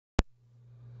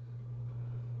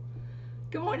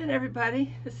Good morning,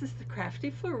 everybody. This is the Crafty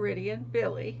Floridian,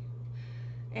 Billie.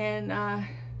 And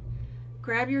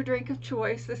grab your drink of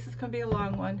choice. This is going to be a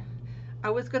long one. I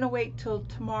was going to wait till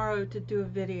tomorrow to do a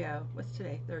video. What's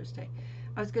today? Thursday.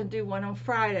 I was going to do one on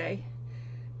Friday.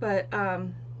 But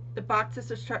the boxes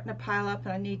are starting to pile up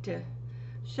and I need to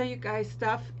show you guys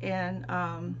stuff. And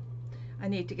I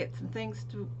need to get some things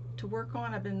to work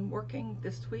on. I've been working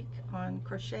this week on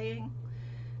crocheting,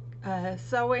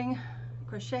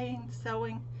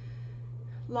 sewing,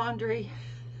 laundry,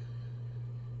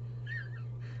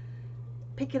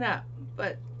 picking up.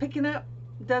 But picking up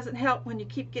doesn't help when you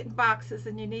keep getting boxes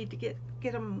and you need to get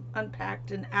them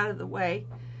unpacked and out of the way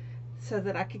so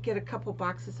that I could get a couple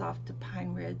boxes off to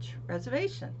Pine Ridge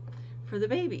Reservation for the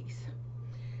babies.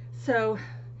 So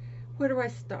where do I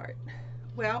start?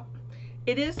 Well,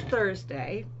 it is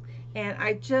Thursday and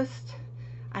I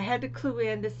had to clue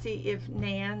in to see if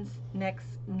Nan's Next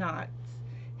Knots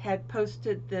had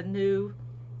posted the new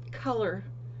color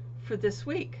for this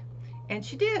week, and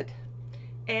she did.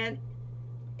 And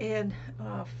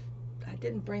I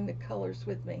didn't bring the colors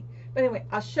with me, but anyway,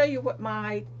 I'll show you what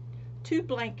my two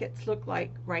blankets look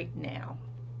like right now.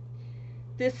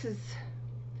 This is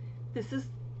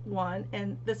one,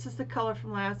 and this is the color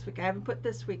from last week. I haven't put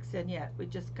this week's in yet, we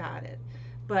just got it,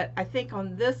 but I think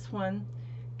on this one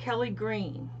Kelly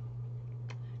Green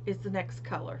is the next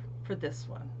color for this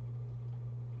one.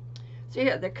 So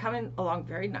yeah, they're coming along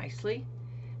very nicely.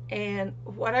 And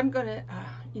what I'm gonna,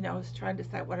 I was trying to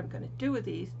decide what I'm gonna do with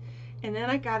these. And then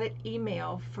I got an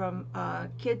email from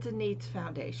Kids in Needs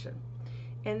Foundation.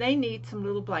 And they need some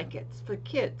little blankets for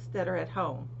kids that are at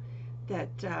home that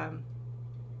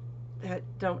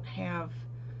don't have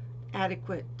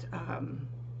adequate,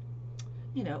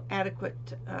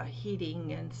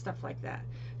 heating and stuff like that.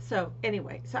 So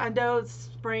anyway, so I know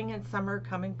spring and summer are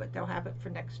coming, but they'll have it for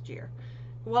next year.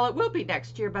 Well, it will be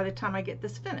next year by the time I get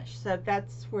this finished. So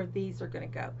that's where these are going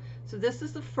to go. So this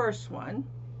is the first one.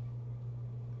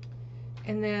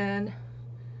 And then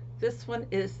this one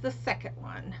is the second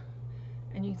one.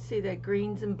 And you can see the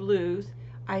greens and blues.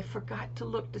 I forgot to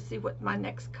look to see what my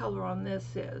next color on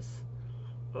this is.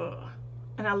 Ugh.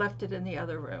 And I left it in the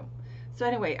other room. So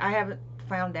anyway, I haven't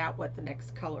found out what the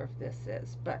next color of this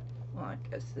is. But, well, it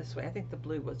goes this way. I think the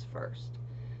blue was first.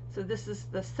 So this is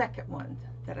the second one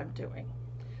that I'm doing.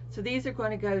 So these are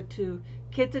going to go to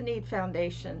Kids in Need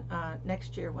Foundation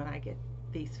next year when I get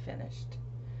these finished.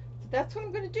 So that's what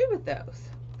I'm going to do with those.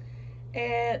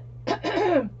 And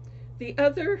the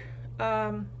other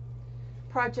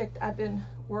project I've been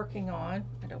working on,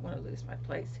 I don't want to lose my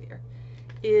place here,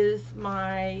 is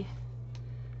the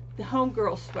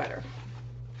homegirl sweater.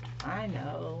 I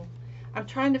know. I'm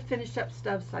trying to finish up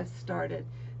stuff I've started.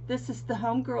 This is the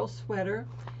homegirl sweater,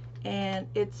 and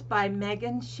it's by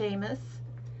Megan Seamus.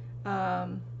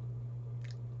 And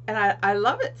I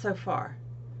love it so far.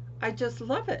 I just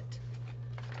love it.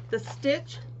 The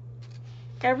stitch,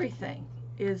 everything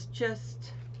is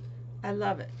just, I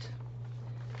love it.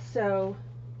 So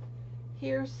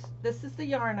this is the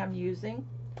yarn I'm using.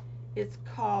 It's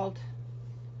called,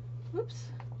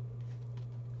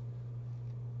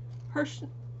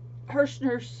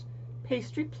 Hirschner's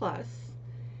Pastry Plus,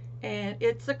 and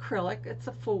it's acrylic. It's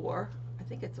a 4. I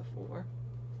think it's a 4.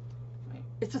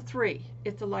 It's a 3.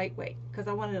 It's a lightweight because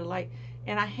I wanted a light,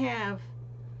 and I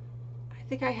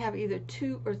think I have either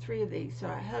 2 or 3 of these, so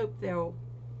I hope they'll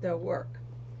work.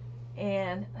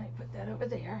 And I put that over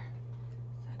there.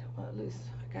 I don't want to lose.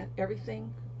 I got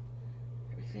everything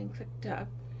clicked up.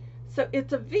 So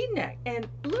it's a V-neck, and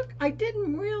look, I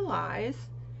didn't realize,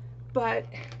 but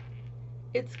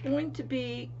it's going to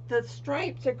be, the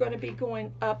stripes are going to be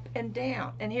going up and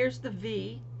down, and here's the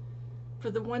V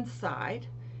for the one side.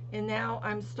 And now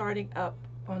I'm starting up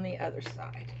on the other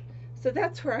side. So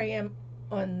that's where I am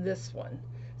on this one.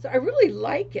 So I really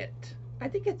like it. I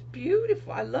think it's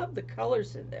beautiful. I love the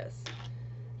colors in this.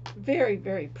 Very,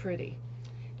 very pretty.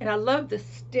 And I love the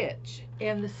stitch.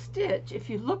 And the stitch, if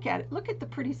you look at it, look at the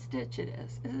pretty stitch it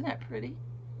is. Isn't that pretty?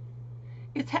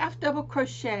 It's half double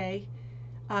crochet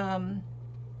in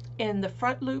the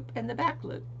front loop and the back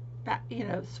loop.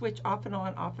 Switch off and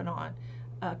on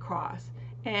across.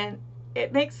 And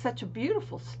it makes such a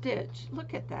beautiful stitch.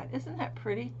 Look at that. Isn't that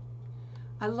pretty?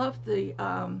 I love the,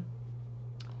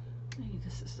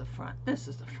 this is the front. This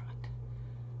is the front.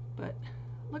 But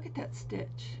look at that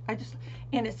stitch.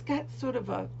 And it's got sort of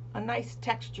a nice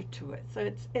texture to it.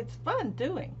 So it's fun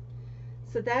doing.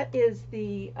 So that is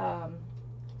the,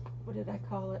 what did I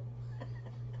call it?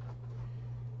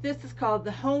 This is called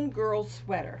the Homegirl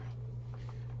Sweater.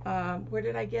 Where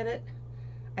did I get it?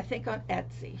 I think on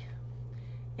Etsy.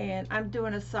 And I'm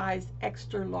doing a size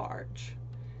extra large.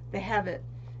 They have it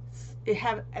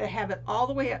all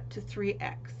the way up to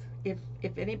 3X.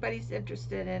 If anybody's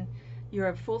interested in, you're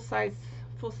a full size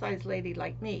lady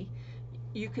like me,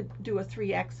 you could do a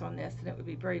 3X on this and it would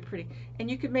be very pretty. And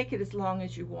you could make it as long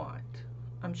as you want,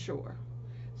 I'm sure.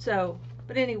 So,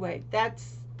 but anyway,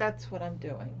 that's what I'm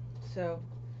doing. So,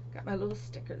 got my little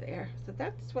sticker there. So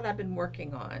that's what I've been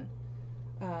working on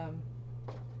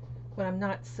when I'm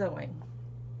not sewing.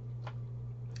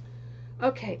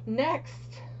 Okay,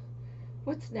 next.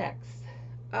 What's next?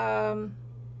 I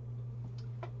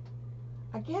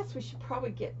guess we should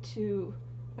probably get to,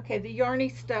 okay, the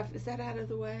yarny stuff. Is that out of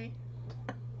the way?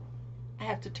 I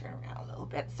have to turn around a little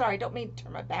bit. Sorry, I don't mean to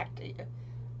turn my back to you.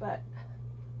 But,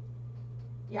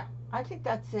 yeah, I think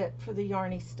that's it for the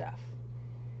yarny stuff.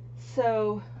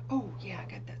 So, oh, yeah,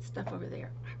 I got that stuff over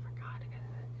there. I forgot. I got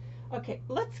that. Okay,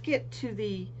 let's get to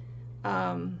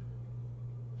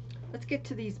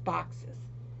these boxes.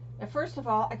 Now, first of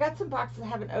all, I got some boxes I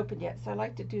haven't opened yet, so I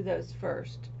like to do those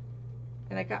first.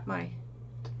 And I got my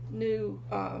new,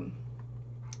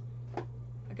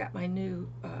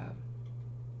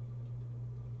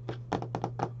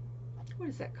 what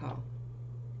is that called?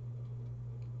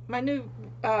 My new,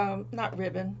 not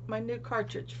ribbon, my new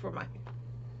cartridge for my,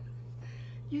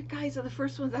 you guys are the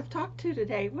first ones I've talked to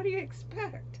today. What do you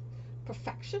expect?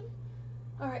 Perfection?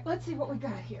 All right, let's see what we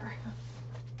got here.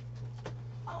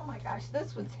 Oh my gosh,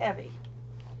 this one's heavy.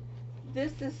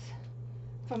 This is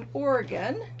from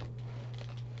Oregon.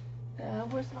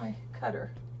 Where's my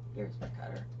cutter? Here's my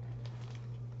cutter.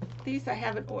 These I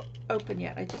haven't opened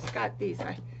yet. I just got these.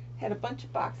 I had a bunch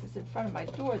of boxes in front of my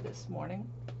door this morning.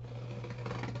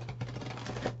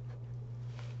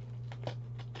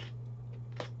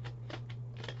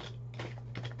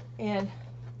 And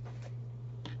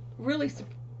really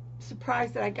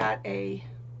surprised that I got a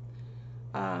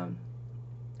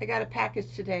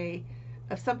package today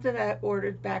of something that I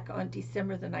ordered back on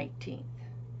December the 19th.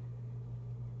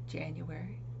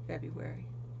 January, February,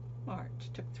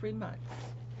 March. Took 3 months.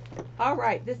 All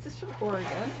right, this is from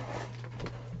Oregon.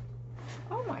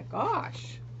 Oh my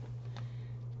gosh.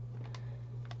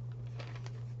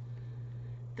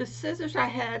 The scissors I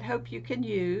had, hope you can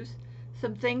use.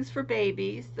 Some things for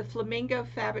babies. The flamingo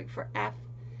fabric for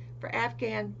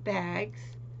Afghan bags.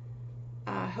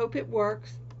 Hope it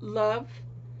works. Love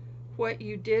what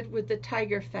you did with the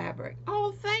tiger fabric.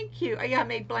 Oh, thank you. Oh, yeah, I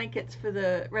made blankets for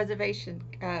the reservation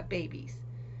babies.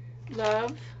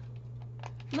 Love.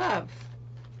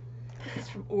 This is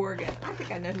from Oregon. I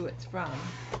think I know who it's from.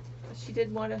 She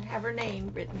didn't want to have her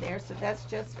name written there, so that's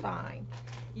just fine.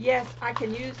 Yes, I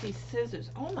can use these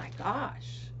scissors. Oh my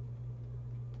gosh.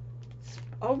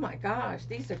 Oh my gosh,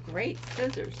 these are great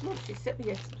scissors. Look, she sent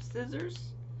me some scissors,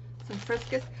 some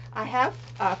Friskus. I have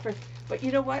but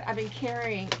you know what? I've been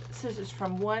carrying scissors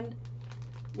from one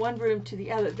room to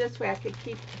the other. This way I could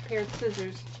keep a pair of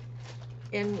scissors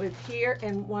in with here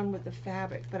and one with the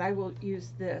fabric. But I will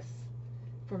use this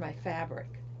for my fabric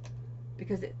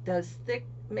because it does thick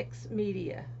mixed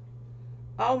media.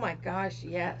 Oh my gosh,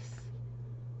 yes.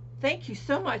 Thank you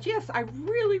so much. Yes, I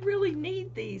really, really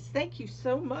need these. Thank you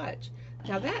so much.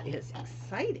 Now that is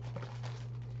exciting.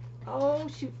 Oh,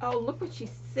 look what she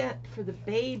sent for the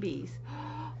babies.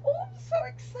 Oh, I'm so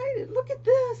excited. Look at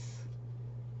this.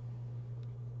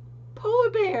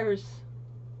 Polar bears.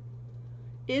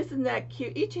 Isn't that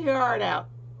cute? Eat your heart out,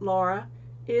 Laura.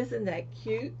 Isn't that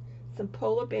cute? Some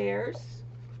polar bears.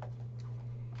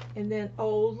 And then,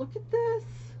 oh, look at this.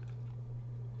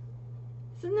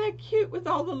 Isn't that cute with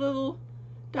all the little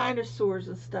dinosaurs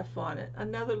and stuff on it?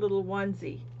 Another little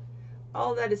onesie.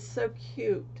 Oh, that is so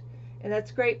cute. And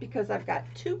that's great because I've got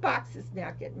 2 boxes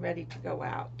now getting ready to go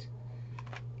out.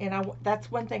 And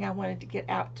that's one thing I wanted to get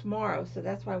out tomorrow. So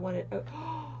that's why I wanted,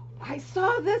 oh, I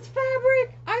saw this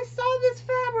fabric. I saw this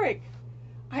fabric.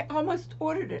 I almost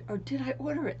ordered it. Or did I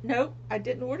order it? Nope, I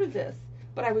didn't order this.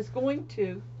 But I was going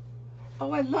to.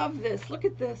 Oh, I love this. Look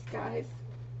at this, guys.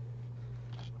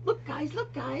 Look, guys.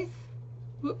 Look, guys.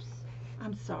 Whoops.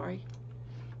 I'm sorry.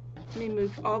 Let me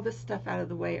move all this stuff out of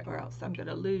the way or else I'm going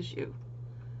to lose you.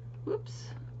 Whoops.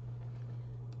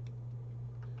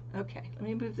 Okay, let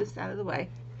me move this out of the way.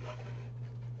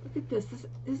 Look at this.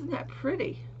 Isn't that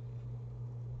pretty?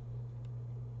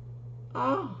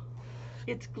 Oh,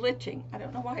 it's glitching. I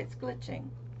don't know why it's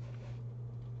glitching.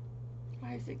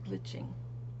 Why is it glitching?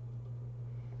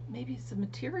 Maybe it's the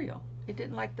material. It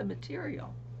didn't like the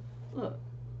material. Look.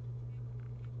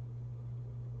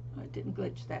 Oh, it didn't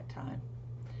glitch that time.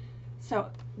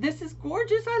 So this is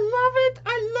gorgeous. I love it.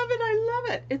 I love it. I love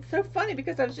it. It's so funny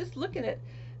because I was just looking at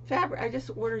fabric. I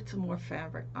just ordered some more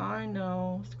fabric. I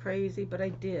know it's crazy, but I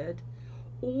did.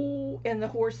 Ooh, and the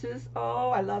horses. Oh,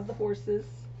 I love the horses.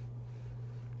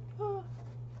 Oh,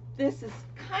 this is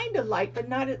kind of light, but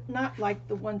not like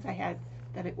the ones I had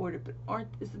that I ordered. But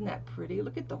isn't that pretty?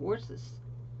 Look at the horses.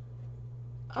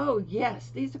 Oh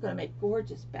yes, these are going to make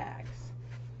gorgeous bags.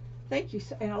 Thank you.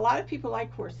 And a lot of people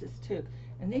like horses too.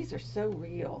 And these are so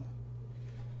real.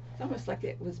 It's almost like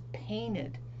it was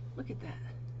painted. Look at that.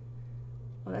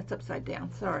 Oh, that's upside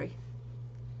down. Sorry.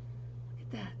 Look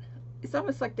at that. It's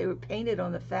almost like they were painted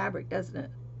on the fabric, doesn't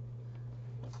it?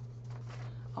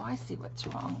 Oh, I see what's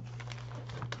wrong.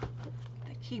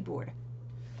 The keyboard.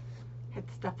 Had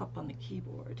stuff up on the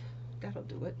keyboard. That'll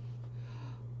do it.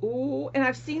 Ooh, and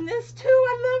I've seen this too.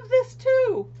 I love this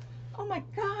too. Oh my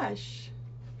gosh.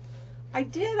 I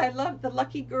did. I love the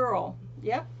Lucky Girl.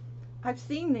 Yep. I've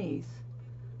seen these.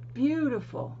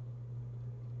 Beautiful.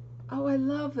 Oh, I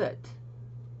love it.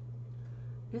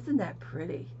 Isn't that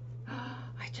pretty?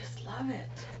 I just love it.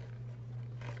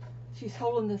 She's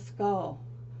holding the skull.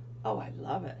 Oh, I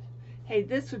love it. Hey,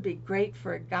 this would be great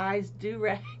for a guy's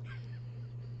do-rag.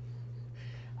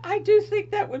 I do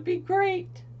think that would be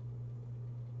great.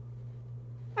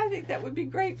 I think that would be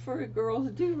great for a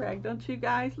girl's do-rag, don't you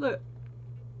guys? Look.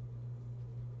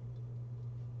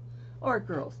 Or a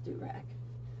girl's do-rag.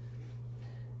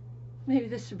 Maybe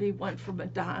this should be one for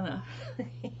Madonna.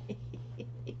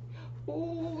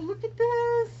 Oh, look at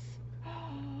this.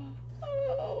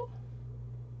 Oh.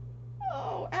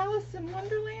 Oh, Alice in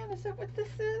Wonderland. Is that what this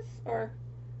is? Or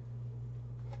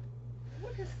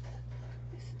what is this?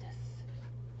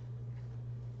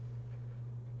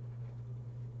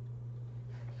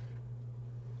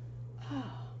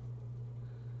 Oh,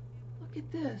 look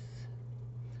at this.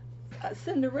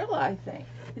 Cinderella, I think.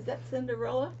 Is that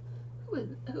Cinderella?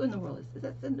 Who in the world is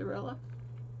that Cinderella?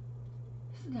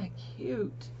 Isn't that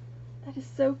cute? That is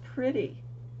so pretty.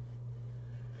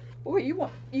 Boy,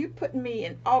 you putting me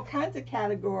in all kinds of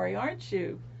category, aren't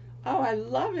you? Oh, I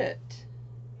love it.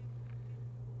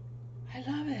 I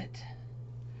love it.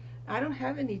 I don't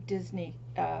have any Disney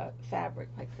fabric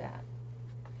like that.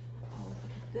 Oh,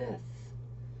 look at this.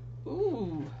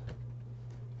 Ooh.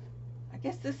 I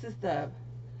guess this is the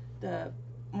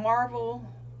Marvel.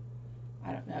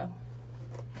 I don't know.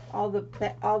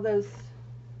 All those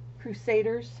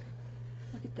Crusaders.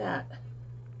 Look at that.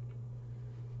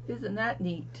 Isn't that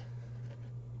neat?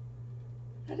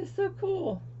 That is so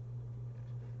cool.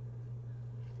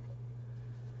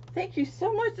 Thank you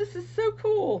so much. This is so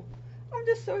cool. I'm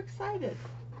just so excited.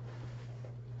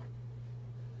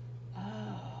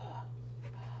 Oh,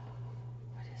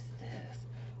 what is this?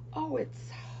 Oh,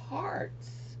 it's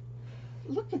hearts.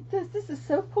 Look at this. This is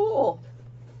so cool.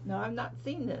 No, I've not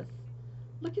seen this.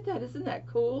 Look at that. Isn't that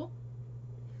cool?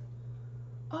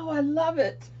 Oh, I love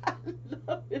it. I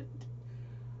love it.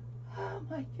 Oh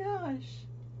my gosh.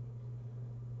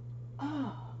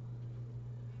 Oh,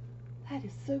 that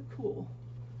is so cool.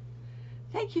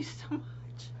 Thank you so much.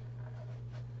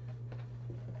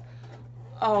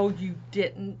 Oh, you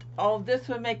didn't. Oh, this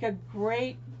would make a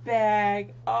great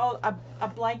bag. Oh, a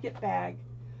blanket bag.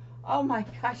 Oh my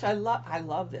gosh, I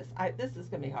love this. This is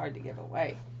gonna be hard to give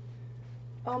away.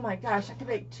 Oh my gosh, I can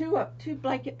make two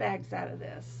blanket bags out of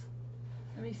this.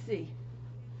 Let me see.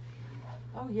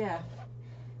 Oh yeah.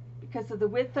 Because of the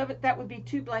width of it, that would be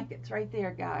 2 blankets right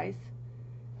there, guys.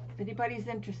 If anybody's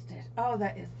interested. Oh,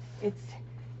 that is,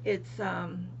 it's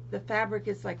the fabric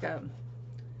is like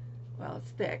well,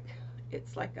 it's thick.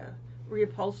 It's like a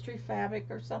reupholstery fabric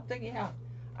or something. Yeah,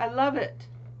 I love it.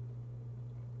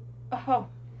 Oh,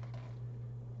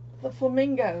 the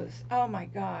flamingos. Oh my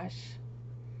gosh.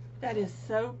 That is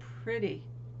so pretty.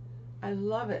 I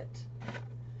love it.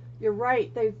 You're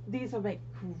right. These will make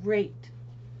great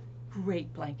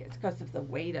blankets because of the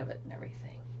weight of it and everything.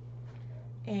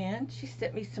 And she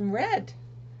sent me some red.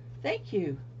 Thank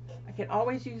you. I can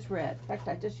always use red. In fact,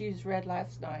 I just used red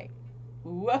last night.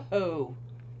 Whoa.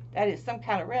 That is some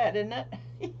kind of red, isn't it?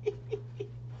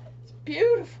 It's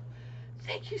beautiful.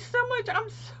 Thank you so much. I'm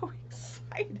so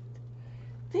excited.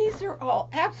 These are all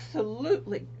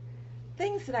absolutely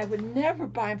things that I would never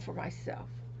buy for myself.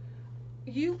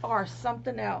 You are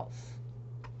something else.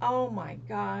 Oh my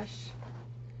gosh.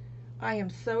 I am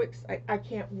so excited. I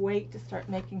can't wait to start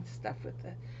making stuff with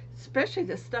it. Especially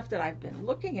the stuff that I've been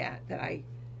looking at that I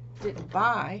didn't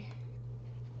buy.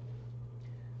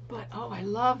 But oh, I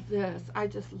love this. I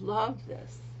just love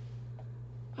this.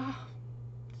 Oh,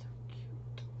 so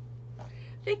cute.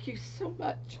 Thank you so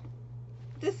much.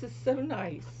 This is so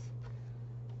nice.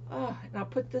 Oh, and I'll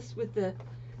put this with the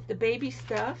baby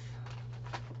stuff.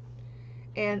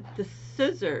 And the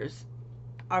scissors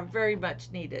are very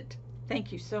much needed.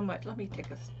 Thank you so much. Let me take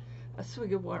a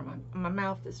swig of water. My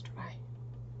mouth is dry.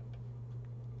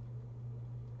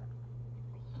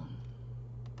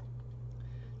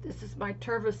 This is my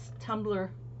Tervis tumbler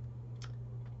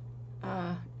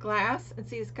glass, and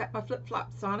see, it's got my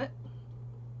flip-flops on it.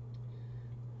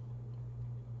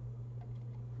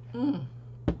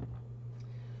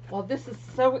 Well, this is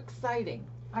so exciting.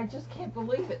 I just can't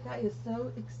believe it. That is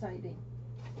so exciting.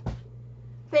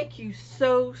 Thank you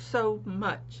so, so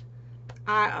much.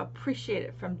 I appreciate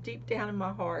it from deep down in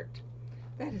my heart.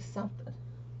 That is something.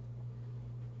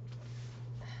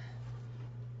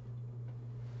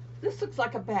 This looks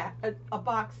like a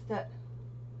box that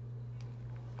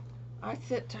I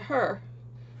sent to her.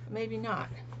 Maybe not.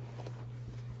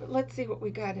 But let's see what we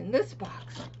got in this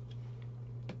box.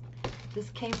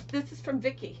 This is from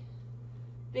Vicky.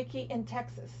 Vicky in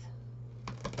Texas.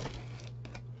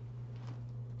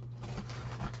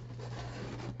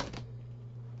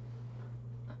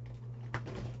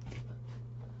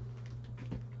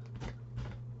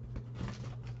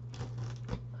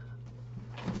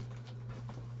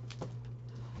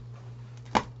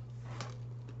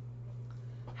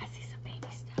 I see some baby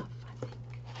stuff, I think.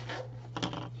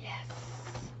 Yes.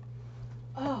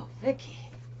 Oh, Vicky.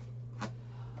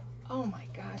 Oh my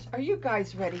gosh, are you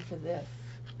guys ready for this?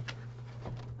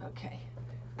 Okay,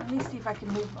 let me see if I can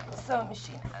move my sewing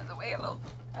machine out of the way a little.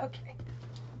 Okay.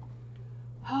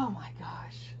 Oh my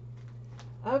gosh.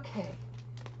 Okay.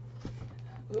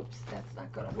 Oops, that's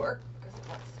not gonna work because it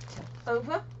wants to tip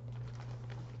over.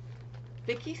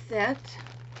 Vicky sent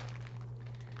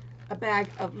a bag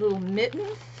of little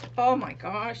mittens. Oh my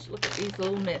gosh, look at these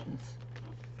little mittens.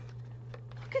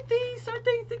 Look at these, aren't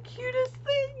they the cutest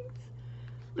things?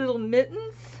 Little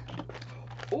mittens.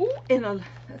 Oh, and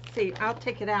let's see, I'll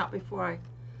take it out before I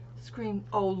scream.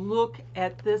 Oh, look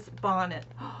at this bonnet.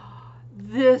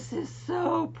 This is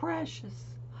so precious.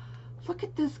 Look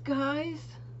at this, guys.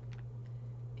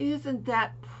 Isn't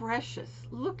that precious?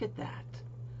 Look at that.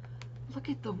 Look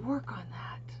at the work on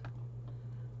that.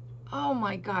 Oh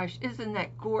my gosh, isn't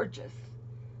that gorgeous?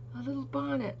 A little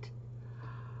bonnet.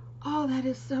 Oh, that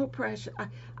is so precious.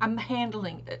 I'm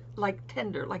handling it like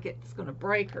tender, like it's going to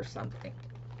break or something.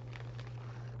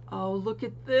 Oh, look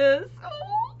at this.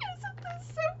 Oh, isn't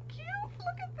this so cute?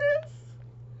 Look at this.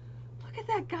 Look at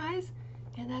that, guys.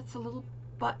 And that's a little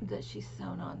button that she's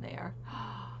sewn on there.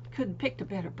 Couldn't pick a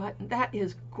better button. That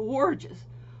is gorgeous.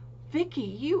 Vicky,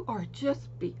 you are just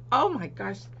oh my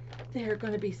gosh. They're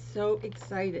going to be so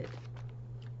excited.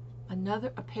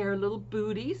 A pair of little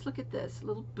booties. Look at this,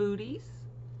 little booties.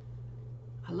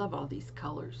 I love all these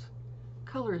colors.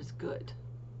 Color is good.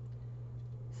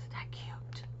 Isn't that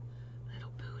cute?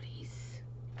 Little booties.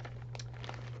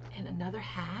 And another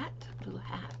hat, a little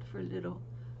hat for a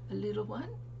little one.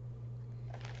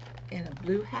 And a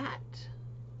blue hat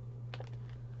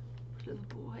for a little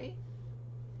boy.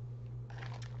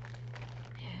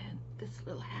 And this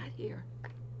little hat here.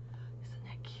 Isn't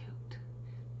that cute?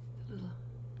 The little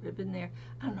ribbon there.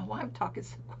 I don't know why I'm talking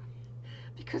so quiet.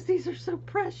 Because these are so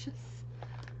precious.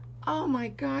 Oh my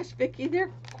gosh, Vicky,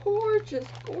 they're gorgeous,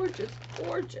 gorgeous,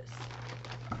 gorgeous.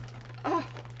 Oh,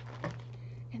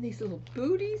 and these little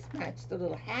booties match the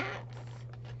little hats.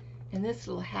 And this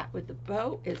little hat with the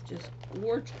bow is just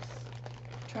gorgeous.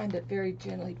 I'm trying to very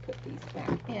gently put these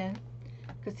back in.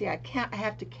 Because see, I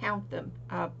have to count them,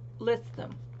 list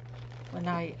them when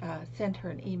I send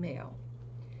her an email.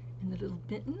 And the little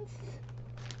mittens.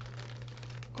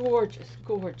 Gorgeous,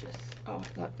 gorgeous. Oh,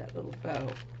 I love that little bow.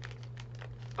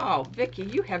 Oh, Vicky,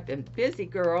 you have been busy,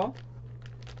 girl.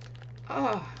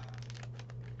 Oh.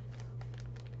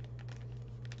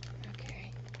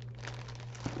 Okay.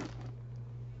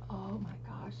 Oh my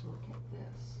gosh, look at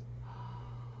this.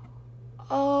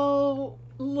 Oh,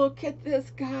 look at this,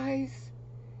 guys.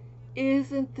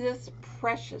 Isn't this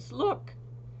precious? Look,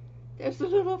 there's the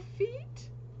little feet.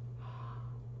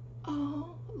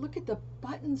 Oh, look at the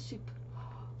buttons she put.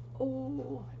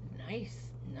 Oh, nice,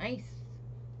 nice.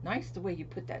 Nice the way you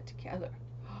put that together.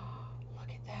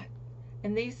 Look at that.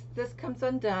 And this comes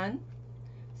undone.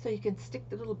 So you can stick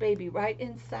the little baby right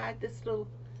inside this little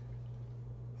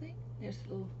thing. There's a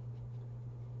little.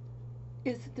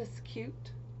 Isn't this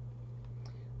cute?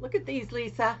 Look at these,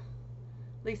 Lisa.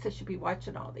 Lisa should be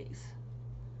watching all these.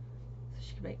 So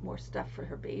she can make more stuff for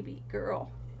her baby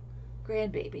girl.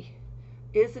 Grandbaby.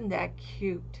 Isn't that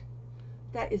cute?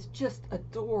 That is just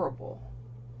adorable.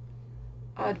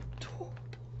 Adorable.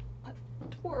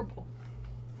 Adorable.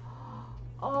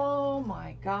 Oh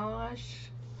my gosh.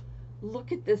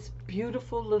 Look at this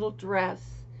beautiful little dress.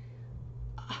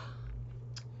 Oh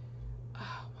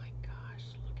my gosh.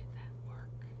 Look at that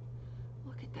work.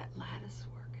 Look at that lattice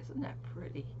work. Isn't that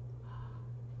pretty?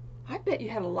 I bet you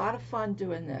had a lot of fun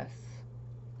doing this.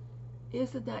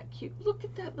 Isn't that cute? Look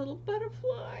at that little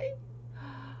butterfly.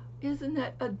 Isn't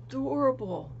that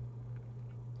adorable?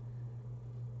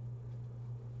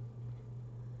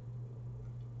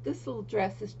 This little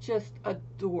dress is just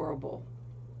adorable.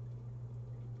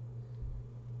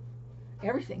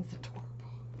 Everything's adorable.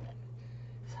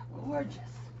 So gorgeous.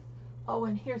 Oh,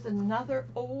 and here's another.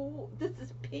 Oh, this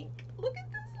is pink. Look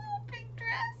at this little pink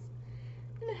dress.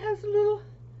 And it has a little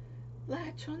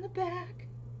latch on the back.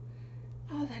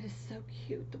 Oh, that is so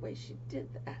cute the way she did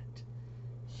that.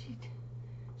 She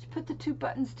put the two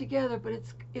buttons together, but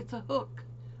it's a hook,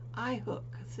 eye hook.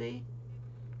 See,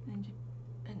 and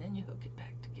then you hook it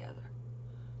back together.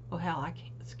 Oh hell, I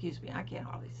can't. Excuse me, I can't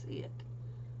hardly see it.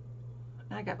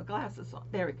 I got my glasses on.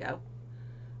 There we go.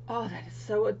 Oh, that is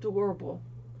so adorable.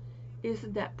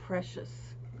 Isn't that precious?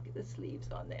 Look at the sleeves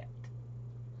on that.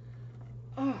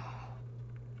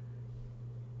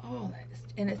 Oh, that is,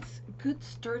 and it's good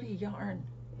sturdy yarn.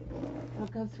 It'll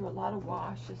go through a lot of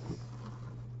washes.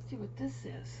 Let's see what this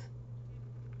is.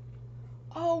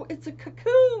 Oh, it's a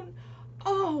cocoon.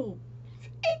 Oh,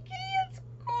 Icky, it's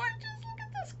gorgeous. Look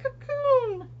at this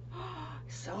cocoon.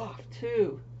 Soft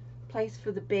too. Place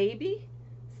for the baby.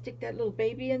 Stick that little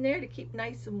baby in there to keep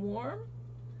nice and warm.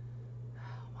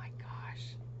 Oh my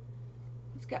gosh.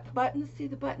 It's got buttons. See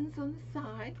the buttons on the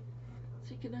side?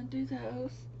 So you can undo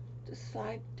those. Just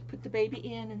slide to put the baby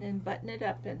in and then button it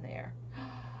up in there.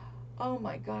 Oh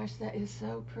my gosh, that is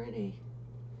so pretty.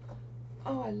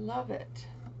 Oh, I love it.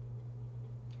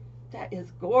 That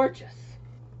is gorgeous.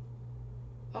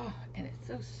 Oh, and it's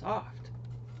so soft.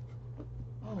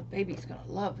 Oh, baby's gonna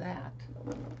love that.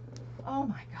 Oh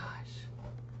my gosh.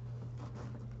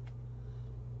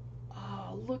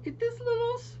 Oh, look at this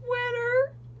little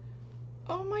sweater.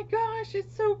 Oh my gosh,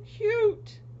 it's so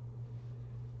cute.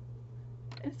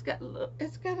 It's got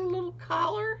a little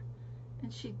collar,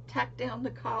 and she tacked down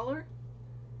the collar.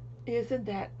 Isn't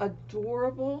that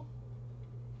adorable?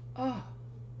 Oh,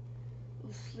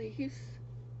 little sleeves.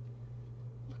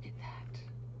 Look at that.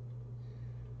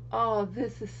 Oh,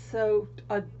 this is so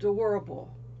adorable.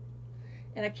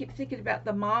 And I keep thinking about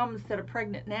the moms that are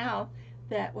pregnant now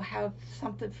that will have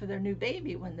something for their new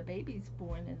baby when the baby's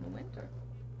born in the winter.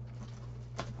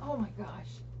 Oh my gosh.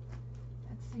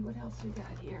 Let's see what else we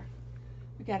got here.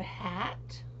 We got a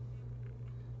hat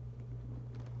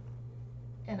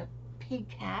and a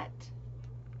pink hat.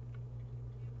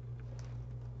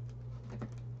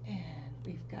 And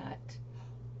we've got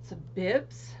some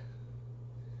bibs.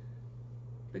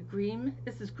 The green,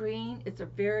 this is green. It's a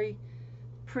very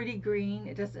pretty green.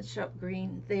 It doesn't show up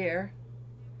green there,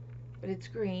 but it's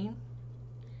green.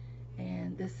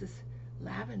 And this is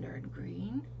lavender and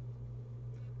green,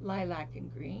 lilac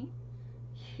and green.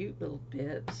 Cute little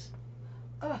bibs.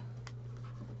 Oh,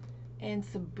 and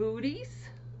some booties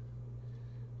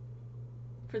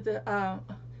for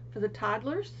the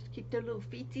toddlers to keep their little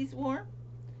feeties warm.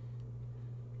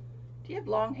 Do you have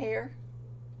long hair?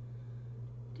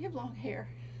 Do you have long hair?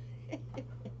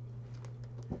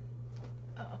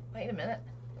 Oh, wait a minute.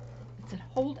 It's a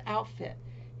whole outfit.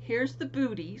 Here's the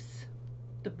booties,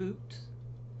 the boots.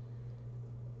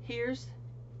 Here's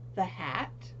the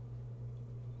hat.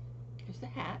 Here's the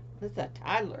hat. This is a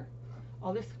toddler.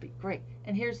 Oh, this would be great.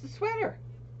 And here's the sweater.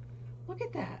 Look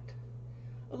at that.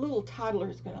 A little toddler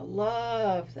is going to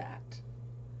love that.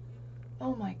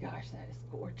 Oh my gosh, that is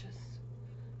gorgeous.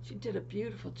 She did a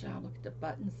beautiful job. Look at the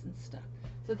buttons and stuff.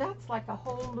 So that's like a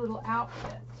whole little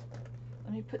outfit.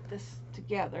 Let me put this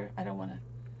together. I don't want to,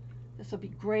 this will be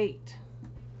great.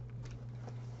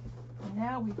 And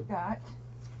now we've got,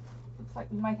 looks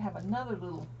like we might have another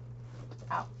little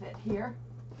outfit here.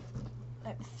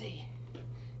 Let's see.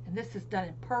 And this is done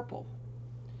in purple.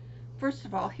 First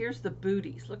of all, here's the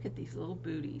booties. Look at these little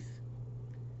booties.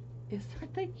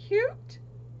 Aren't they cute?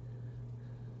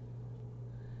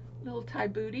 Little tie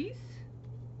booties.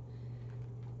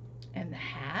 And the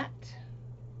hat.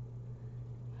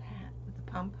 Hat with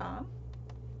the pom-pom.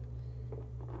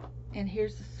 And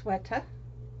here's the sweater.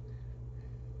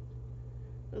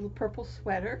 Little purple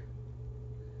sweater.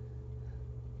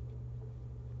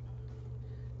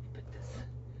 Put this.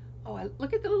 Oh,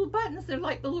 look at the little buttons. They're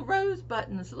like little rose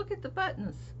buttons. Look at the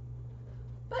buttons.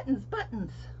 Buttons,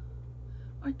 buttons.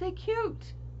 Aren't they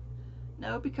cute?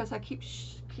 No, because I can't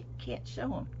show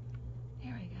them.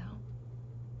 There we go.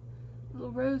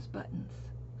 Little rose buttons.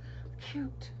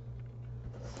 Cute.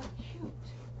 So cute.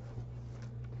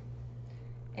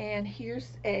 And here's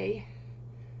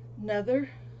another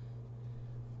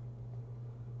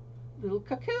little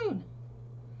cocoon.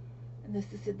 And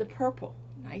this is in the purple.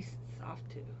 Nice and soft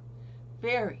too.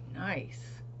 Very nice.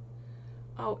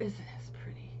 Oh, isn't this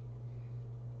pretty?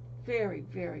 Very,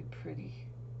 very pretty.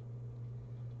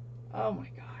 Oh my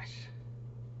gosh.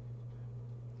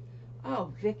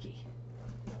 Oh, Vicky.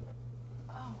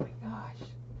 Oh my gosh.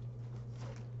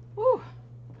 Whew.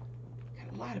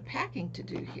 Got a lot of packing to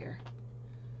do here.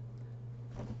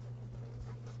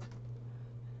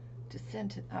 To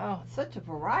send to, oh, such a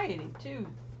variety too,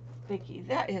 Vicky.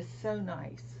 That is so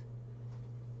nice.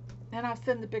 And I'll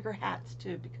send the bigger hats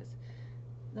too, because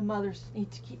the mothers need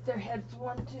to keep their heads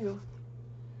warm too.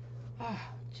 Oh,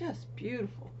 just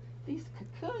beautiful. These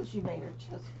cocoons you made are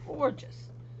just gorgeous.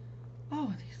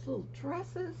 Oh, these little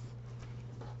dresses.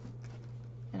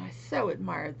 And I so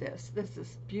admire this. This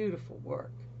is beautiful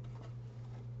work.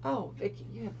 Oh, Vicky,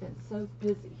 you have been so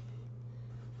busy.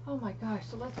 Oh my gosh,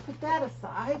 so let's put that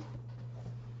aside.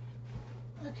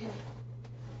 Okay,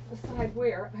 aside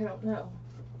where? I don't know.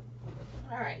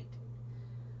 All right.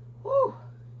 Whew.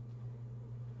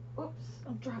 Oops,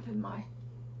 I'm dropping my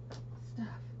stuff.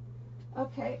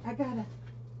 Okay, I gotta.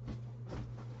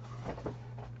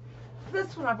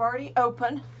 This one I've already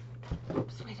opened.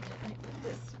 Oops, wait a minute, let me put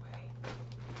this way.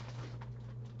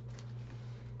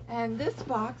 And this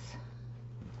box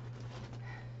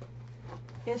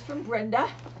is from Brenda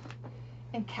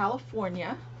in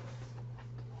California.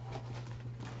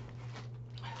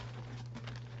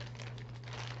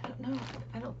 I don't know,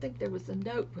 I don't think there was a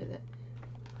note with it.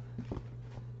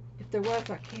 If there was,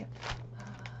 I can't.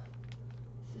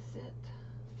 Is this it?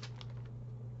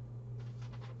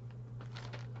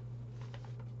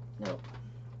 Nope.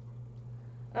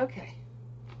 Okay.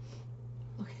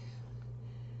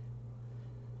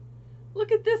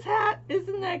 Look at this hat.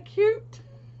 Isn't that cute?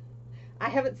 I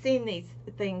haven't seen these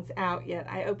things out yet.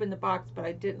 I opened the box, but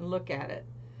I didn't look at it.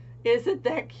 Isn't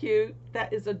that cute?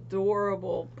 That is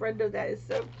adorable. Brenda, that is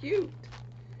so cute.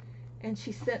 And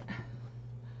she sent,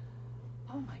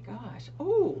 oh my gosh.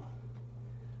 Oh,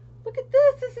 look at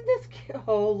this. Isn't this cute?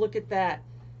 Oh, look at that.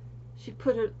 She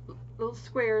put her little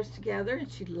squares together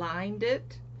and she lined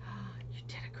it. You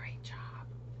did a great job.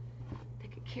 They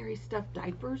could carry stuffed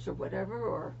diapers or whatever,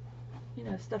 or, you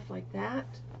know, stuff like that.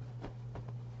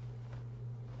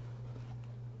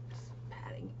 Just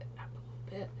patting it up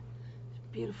a little bit.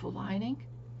 Beautiful lining.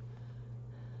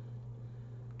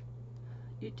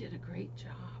 You did a great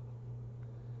job.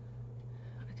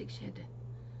 I think she had to,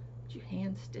 did you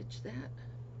hand stitch that?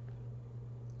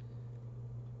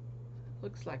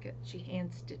 Looks like it. She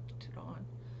hand stitched it on.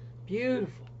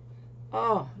 Beautiful.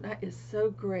 Oh, that is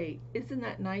so great. Isn't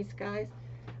that nice, guys?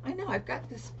 I know, I've got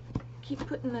this, keep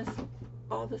putting this,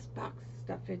 all this box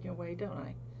stuff in your way, don't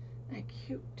I? Isn't that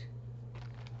cute?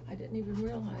 I didn't even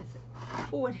realize it.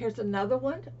 Oh, and here's another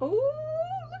one. Oh,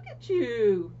 look at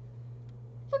you.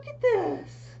 Look at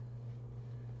this.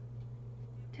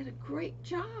 Did a great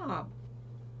job.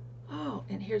 Oh,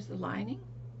 and here's the lining.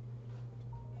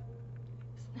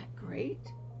 Isn't that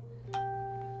great?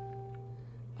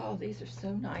 Oh, these are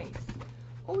so nice.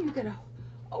 Oh, you got a,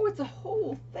 oh, it's a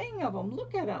whole thing of them.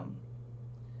 Look at them.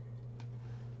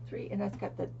 3, and that's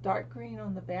got the dark green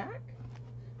on the back,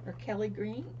 or Kelly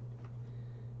green.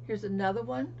 Here's another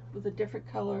one with a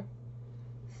different color,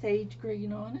 sage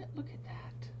green on it. Look at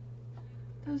that.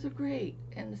 Those are great.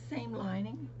 And the same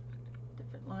lining,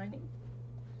 different lining.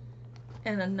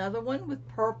 And another one with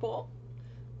purple.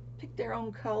 Pick their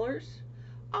own colors.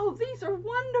 Oh, these are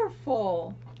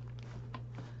wonderful.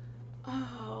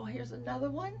 Oh, here's another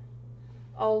one.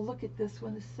 Oh, look at this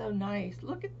one. It's so nice.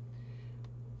 Look at,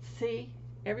 see,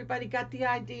 everybody got the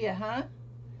idea, huh?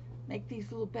 Make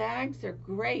these little bags. They're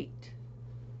great.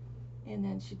 And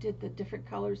then she did the different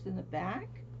colors in the back.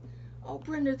 Oh,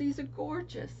 Brenda, these are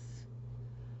gorgeous.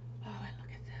 Oh, and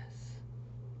look at this.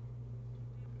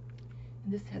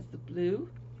 And this has the blue.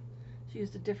 She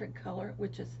used a different color,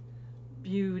 which is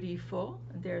beautiful.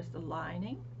 And there's the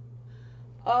lining.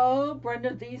 Oh,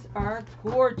 Brenda, these are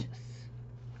gorgeous.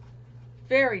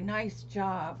 Very nice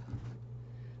job.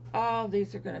 Oh,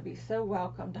 these are going to be so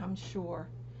welcomed, I'm sure.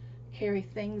 Carry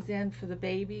things in for the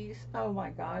babies. Oh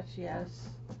my gosh, yes.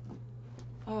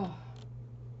 Oh,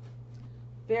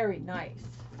 very nice.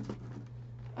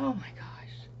 Oh my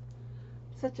gosh.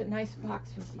 Such a nice box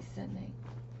we'll be sending.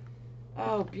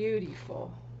 Oh,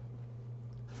 beautiful.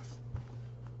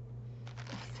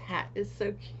 This hat is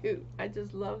so cute. I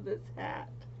just love this hat.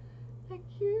 Isn't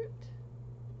that cute?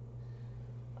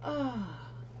 Oh,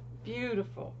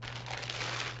 beautiful.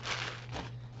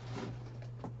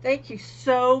 Thank you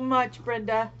so much,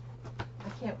 Brenda. I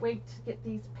can't wait to get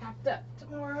these packed up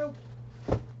tomorrow.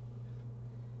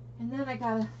 And then I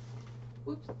got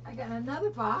another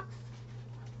box.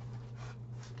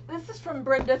 This is from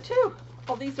Brenda too.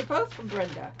 Oh, these are both from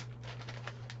Brenda.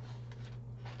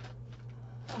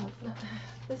 Oh, no,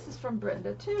 this is from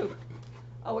Brenda too.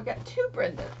 Oh, we got two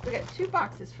Brenda. We got 2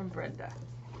 boxes from Brenda.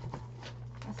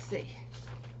 Let's see. It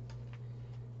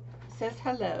says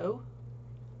hello.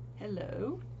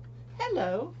 Hello.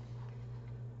 Hello.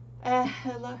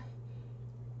 Hello.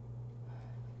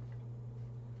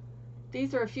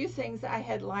 These are a few things I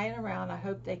had lying around. I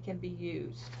hope they can be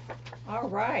used. All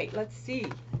right, let's see.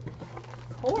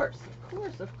 Of course, of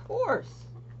course, of course.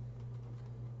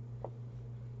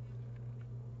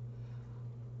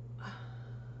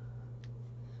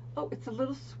 Oh, it's a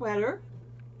little sweater.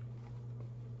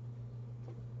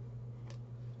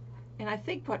 And I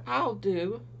think what I'll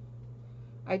do,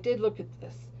 I did look at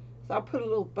this, so I'll put a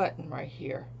little button right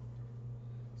here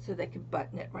so they can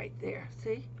button it right there.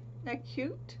 See? Isn't that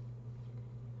cute?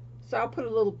 So I'll put a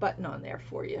little button on there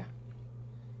for you.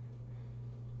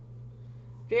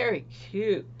 Very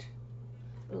cute.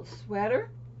 Little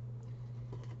sweater.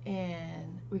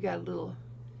 And we got a little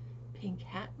pink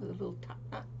hat with a little top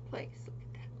knot place. Look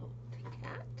at that little pink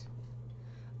hat.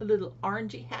 A little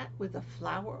orangey hat with a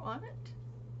flower on it.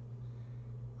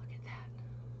 Look at that.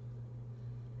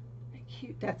 Isn't that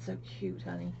cute? That's so cute,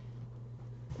 honey.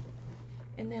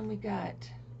 And then we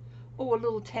got, oh, a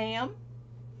little tam.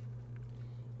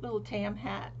 Little tam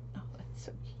hat. Oh, that's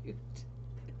so cute.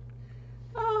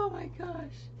 Oh my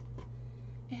gosh.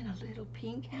 And a little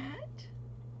pink hat.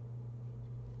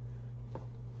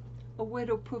 A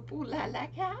widow purple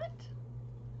lilac hat.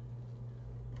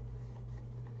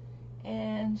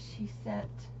 And she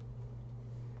sent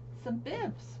some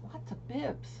bibs. Lots of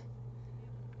bibs.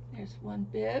 There's one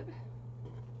bib.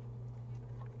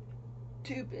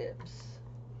 Two bibs.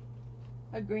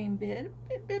 A green bib.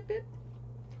 Bib, bib, bib.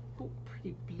 Oh,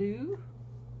 pretty blue.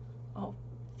 All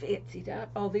fancied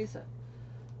up. Oh, these are,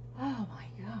 oh my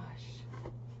gosh.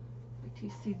 Wait till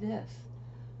you see this.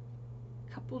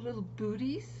 Couple little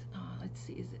booties. Oh, let's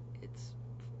see, is it, it's,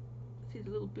 see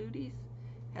the little booties?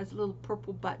 Has little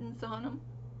purple buttons on them.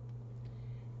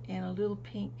 And a little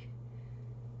pink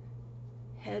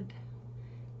head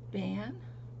band.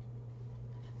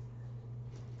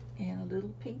 And a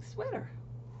little pink sweater.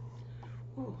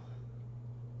 Ooh.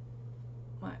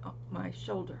 My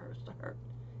shoulder hurts to hurt.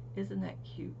 Isn't that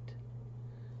cute?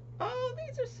 Oh,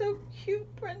 these are so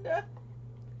cute, Brenda.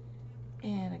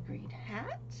 And a green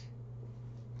hat.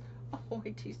 Oh,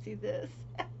 wait till you see this.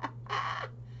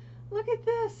 Look at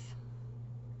this.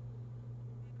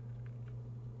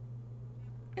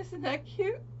 Isn't that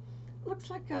cute? Looks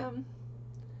like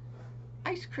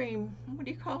ice cream, what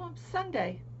do you call them?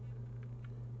 Sundae.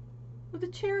 With a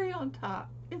cherry on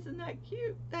top. Isn't that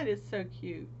cute? That is so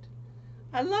cute.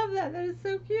 I love that. That is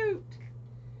so cute.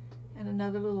 And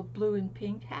another little blue and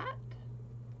pink hat.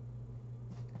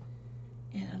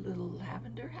 And a little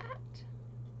lavender hat.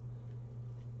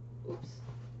 Oops.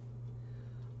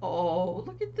 Oh,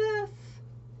 look at this.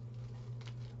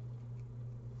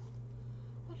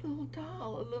 A little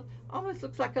doll. A little, almost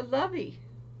looks like a lovey.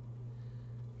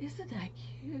 Isn't that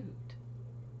cute?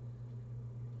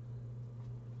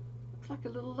 Looks like a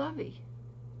little lovey.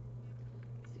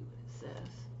 Let's see what it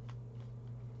says.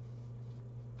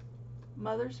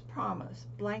 Mother's Promise.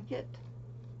 Blanket.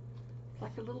 It's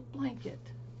like a little blanket.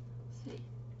 See?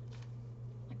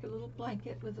 Like a little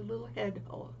blanket with a little head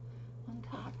hole on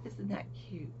top. Isn't that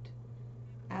cute?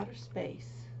 Outer space.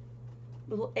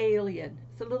 Little alien.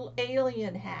 It's a little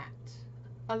alien hat.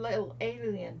 A little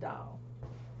alien doll.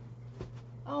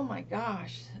 Oh my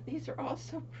gosh. These are all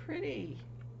so pretty.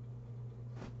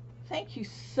 Thank you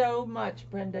so much,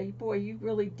 Brenda. Boy, you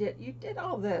really did. You did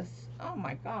all this. Oh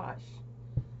my gosh.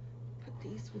 Put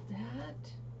these with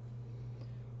that.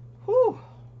 Whew.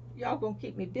 Y'all gonna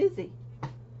keep me busy.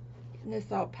 Getting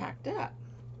this all packed up.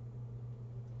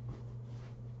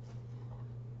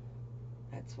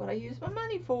 That's what I use my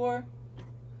money for.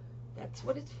 That's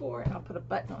what it's for. And I'll put a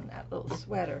button on that little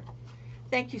sweater.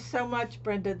 Thank you so much,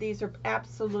 Brenda. These are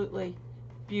absolutely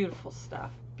beautiful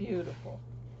stuff. Beautiful.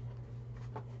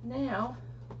 Now,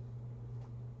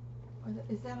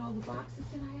 is that all the boxes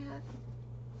that I had?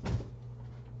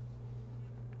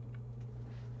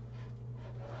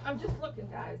 I'm just looking,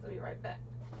 guys. I'll be right back.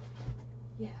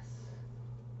 Yes.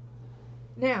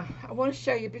 Now, I want to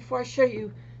show you, before I show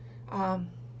you, I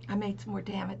made some more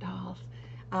Dammit Dolls.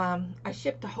 I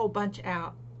shipped a whole bunch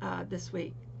out this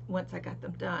week once I got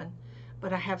them done,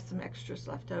 but I have some extras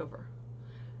left over.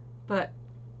 But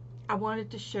I wanted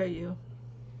to show you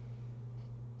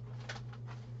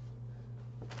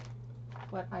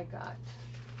what I got.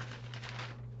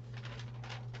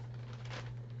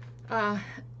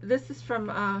 This is from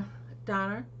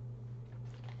Donnie.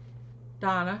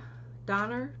 Donna.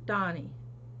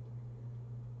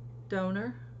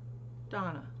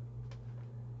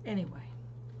 Anyway,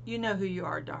 you know who you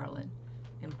are, darling.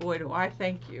 And boy, do I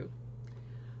thank you.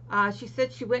 She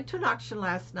said she went to an auction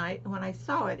last night, and when I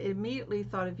saw it, it immediately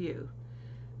thought of you.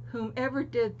 Whomever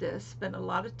did this spent a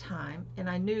lot of time, and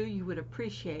I knew you would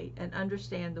appreciate and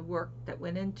understand the work that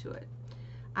went into it.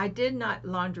 I did not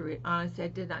laundry it. Honestly, I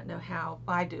did not know how.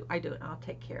 I do it, and I'll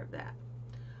take care of that.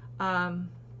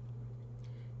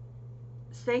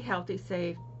 Stay healthy,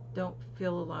 safe. Don't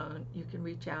feel alone. You can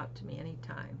reach out to me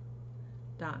anytime.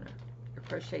 Donna, your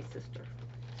crochet sister.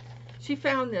 She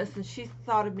found this, and she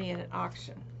thought of me at an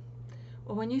auction.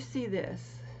 Well, when you see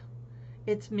this,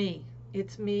 it's me.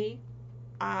 It's me.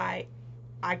 I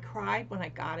cried when I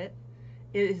got it.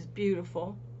 It is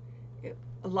beautiful.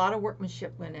 A lot of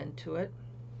workmanship went into it.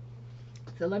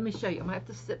 So let me show you. I'm going to have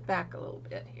to sit back a little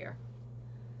bit here.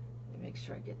 Let me make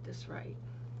sure I get this right.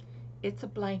 It's a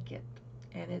blanket,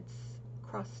 and it's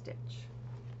cross stitch.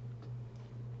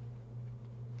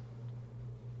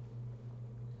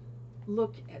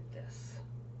 Look at this.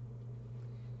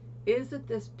 Isn't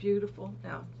this beautiful?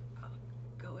 Now, I'll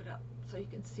go it up so you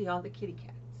can see all the kitty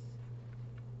cats.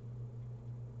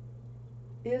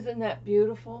 Isn't that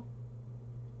beautiful?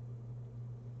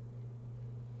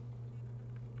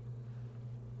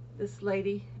 This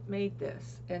lady made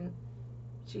this, and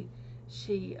she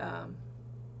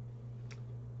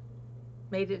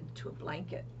made it into a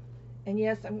blanket. And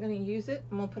yes, I'm going to use it.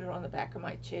 I'm going to put it on the back of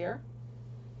my chair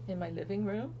in my living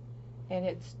room, and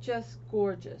it's just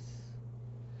gorgeous.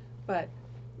 But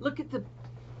look at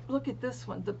this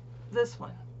one, this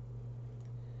one.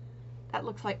 That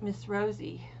looks like Miss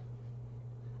Rosie.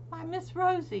 My Miss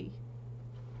Rosie.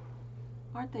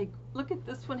 Aren't they? Look at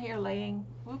this one here laying.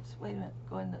 Whoops, wait a minute,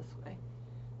 going this way.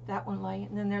 That one laying,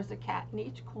 and then there's a cat in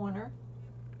each corner.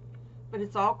 But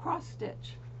it's all cross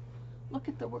stitch. Look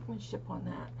at the workmanship on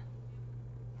that.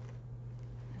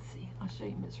 Let's see, I'll show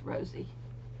you Miss Rosie.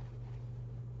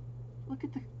 Look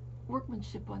at the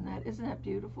workmanship on that. Isn't that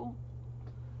beautiful?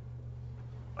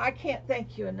 I can't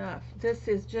thank you enough. This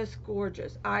is just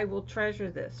gorgeous. I will treasure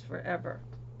this forever.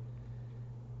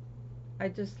 I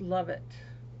just love it.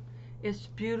 It's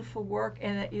beautiful work,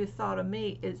 and that you thought of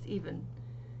me is even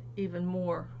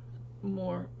more,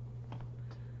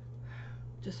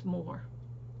 just more.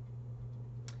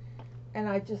 And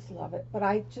I just love it. But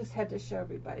I just had to show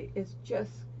everybody. It's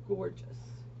just gorgeous.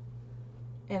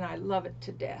 And I love it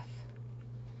to death.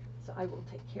 So I will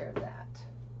take care of that.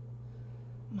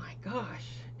 My gosh,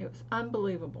 it was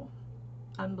unbelievable.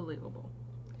 Unbelievable.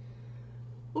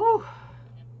 Ooh,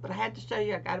 but I had to show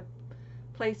you. I got a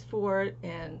place for it,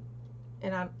 and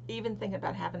I'm even thinking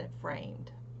about having it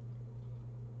framed.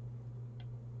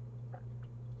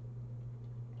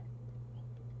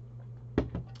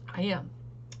 I am.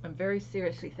 I'm very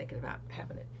seriously thinking about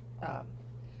having it.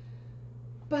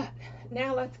 But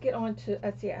now let's get on to,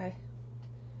 let's see, I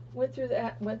went through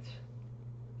that,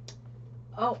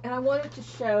 oh, and I wanted to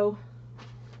show,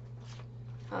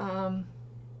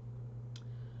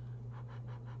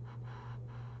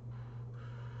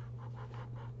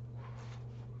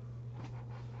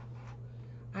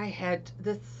 I had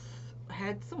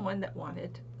someone that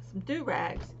wanted some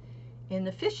do-rags in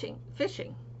the fishing.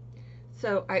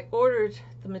 So I ordered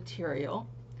the material,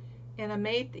 and I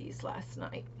made these last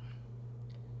night.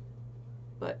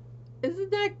 But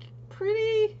isn't that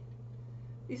pretty?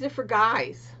 These are for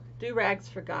guys, do-rags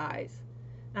for guys.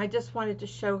 And I just wanted to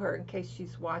show her in case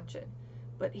she's watching.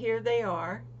 But here they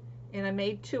are, and I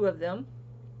made 2 of them.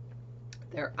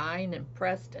 They're ironed and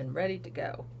pressed and ready to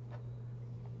go.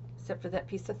 Except for that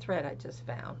piece of thread I just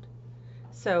found.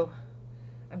 So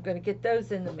I'm going to get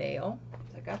those in the mail.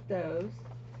 I got those.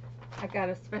 I got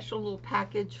a special little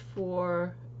package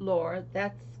for Laura.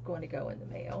 That's going to go in the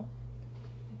mail.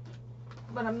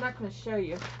 But I'm not going to show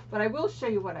you. But I will show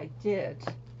you what I did.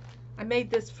 I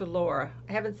made this for Laura.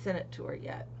 I haven't sent it to her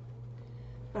yet.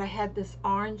 But I had this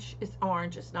orange. It's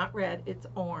orange. It's not red. It's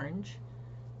orange.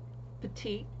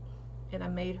 Petite. And I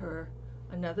made her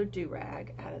another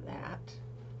do-rag out of that.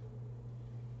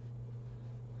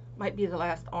 Might be the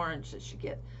last orange that she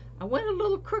get. I went a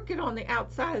little crooked on the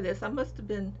outside of this. I must have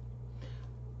been,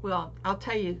 well, I'll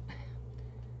tell you,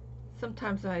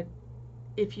 sometimes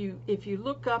if you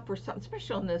look up or something,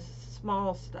 especially on this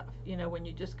small stuff, you know, when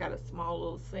you just got a small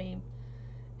little seam,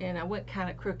 and I went kind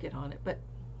of crooked on it, but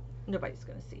nobody's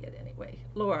going to see it anyway.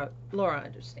 Laura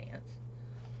understands.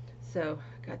 So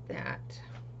I got that.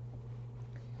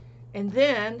 And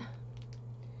then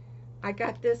I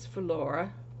got this for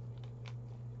Laura.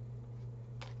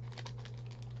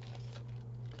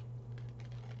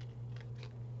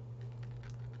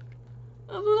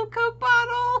 A little Coke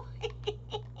bottle.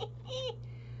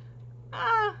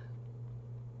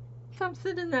 So I'm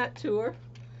sending that to her.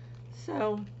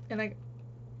 So, and I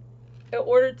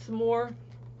ordered some more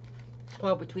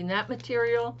Well, between that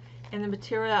material and the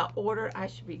material I ordered, I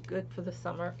should be good for the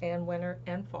summer and winter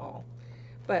and fall.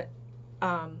 But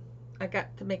I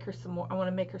got to make her some more. I want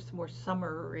to make her some more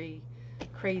summery,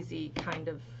 crazy kind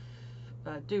of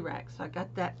do-rag. So I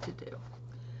got that to do.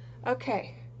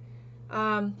 Okay.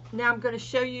 Now I'm going to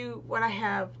show you what I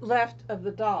have left of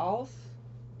the dolls.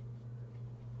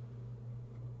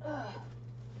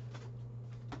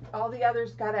 All the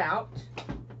others got out.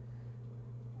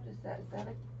 What is that? Is that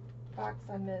a box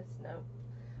I missed? No.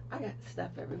 I got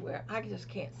stuff everywhere. I just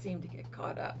can't seem to get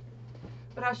caught up.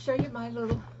 But I'll show you my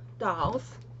little dolls.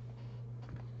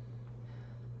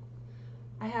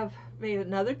 I have made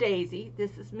another Daisy.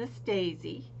 This is Miss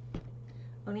Daisy.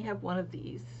 I only have one of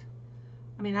these.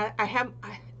 I mean, do I have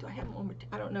more?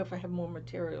 I don't know if I have more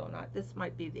material or not. This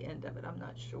might be the end of it. I'm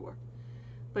not sure.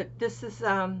 But this is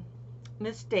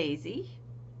Miss Daisy.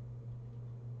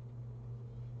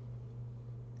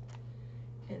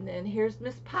 And then here's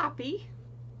Miss Poppy.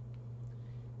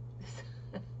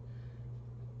 I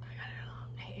got her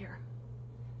long hair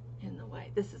in the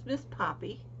way. This is Miss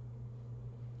Poppy.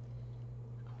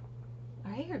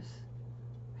 Her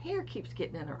hair keeps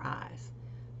getting in her eyes.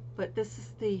 But this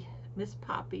is the Miss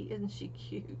Poppy. Isn't she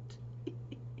cute?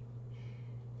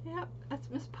 Yep, that's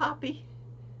Miss Poppy.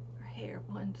 Her hair,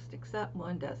 one sticks up,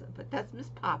 one doesn't. But that's Miss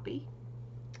Poppy.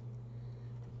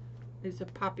 These are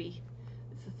Poppy.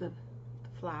 This is the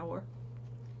flower.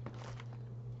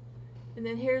 And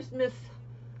then here's Miss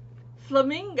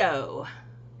Flamingo.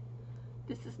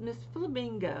 This is Miss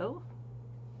Flamingo.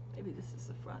 Maybe this is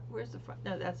the front. Where's the front?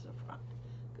 No, that's the front.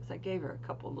 Because I gave her a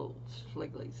couple little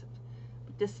sligglies.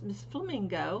 But this is Miss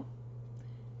Flamingo.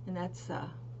 And that's the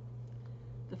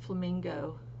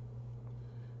flamingo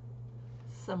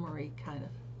summery kind of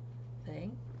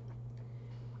thing.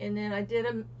 And then I did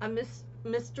a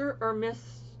Mr. or Miss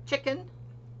Chicken.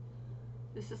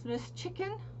 This is Miss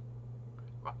Chicken.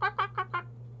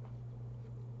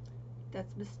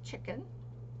 That's Miss Chicken.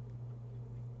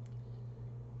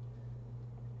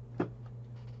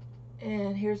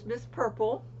 And here's Miss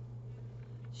Purple.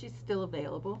 She's still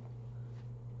available.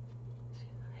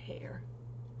 Hair.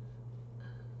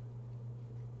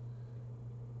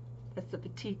 That's the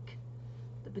batik.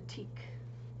 The batik.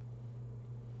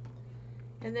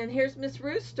 And then here's Miss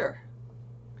Rooster.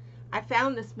 I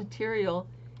found this material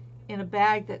in a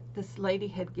bag that this lady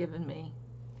had given me.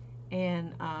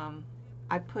 And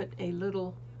I put a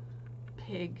little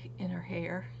pig in her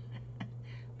hair.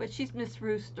 But she's Miss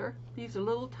Rooster. These are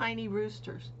little tiny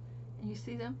roosters. And you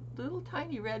see them? Little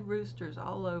tiny red roosters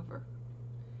all over.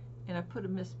 And I put a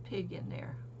Miss Pig in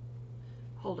there.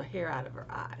 Hold her hair out of her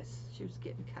eyes. She was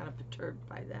getting kind of perturbed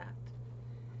by that.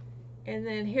 And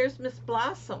then here's Miss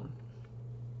Blossom.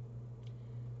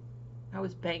 I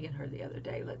was banging her the other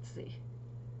day. Let's see.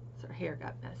 So her hair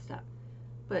got messed up.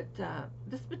 But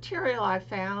this material I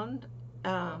found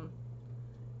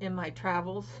in my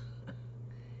travels.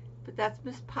 But that's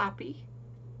Miss Poppy.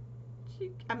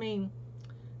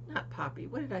 Not Poppy.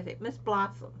 What did I say? Miss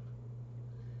Blossom.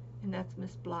 And that's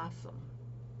Miss Blossom.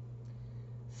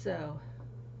 So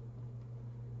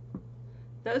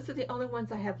those are the only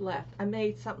ones I have left. I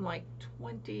made something like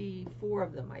 24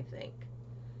 of them, I think.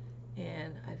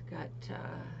 And I've got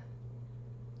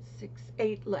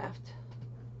 8 left.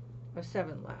 Or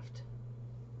 7 left.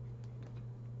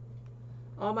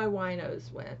 All my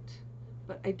winos went.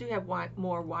 But I do have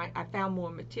more wine. I found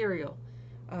more material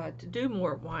to do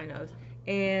more winos.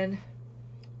 And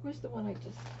where's the one I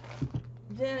just...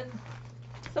 Then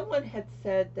someone had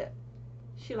said that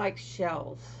she likes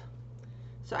shells.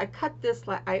 So I cut this,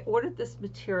 I ordered this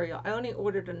material. I only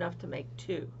ordered enough to make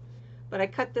 2. But I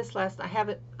cut this last, I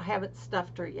haven't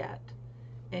stuffed her yet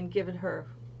and given her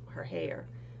her hair.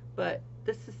 But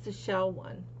this is the shell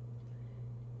one.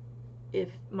 If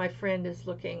my friend is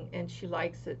looking and she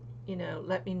likes it, you know,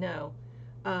 let me know.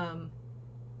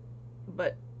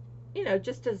 But, you know,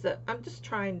 just as I'm just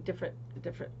trying different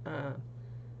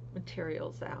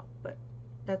materials out. But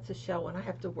that's a shell one. I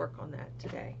have to work on that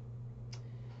today.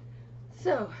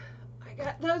 So I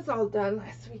got those all done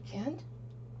last weekend.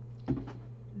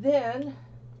 Then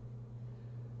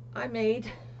I made,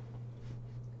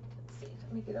 let's see,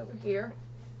 let me get over here.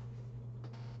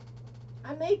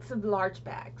 I made some large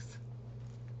bags.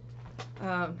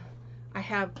 I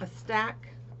have a stack,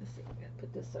 let's see, I'm going to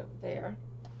put this over there.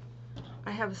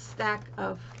 I have a stack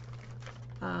of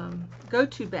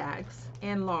go-to bags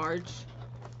and large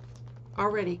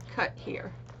already cut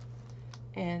here.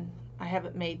 And I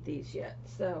haven't made these yet,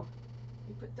 so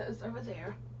you put those over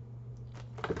there.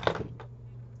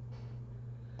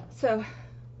 So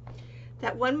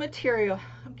that one material,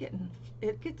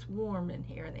 it gets warm in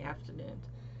here in the afternoons.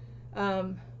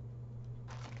 I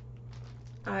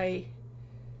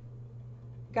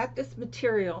got this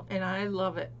material and I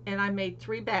love it, and I made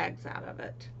 3 bags out of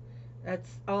it.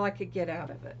 That's all I could get out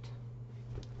of it.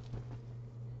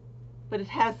 But it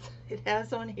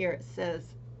has on here, it says,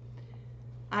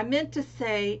 I meant to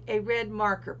say a red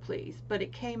marker please, but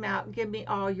it came out, give me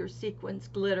all your sequins,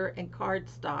 glitter, and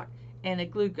cardstock, and a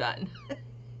glue gun.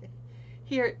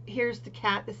 Here's the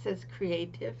cat that says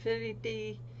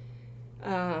creativity.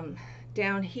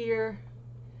 Down here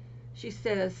she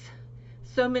says,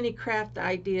 so many craft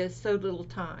ideas, so little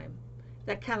time.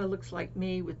 That kind of looks like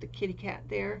me with the kitty cat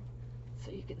there,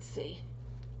 so you can see.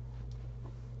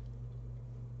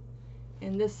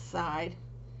 And this side,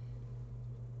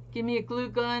 give me a glue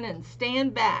gun and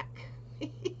stand back.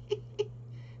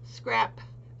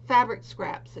 Fabric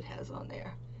scraps it has on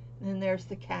there. And then there's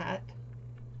the cat.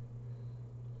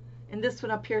 And this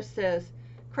one up here says,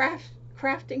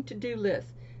 crafting to-do list.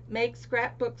 Make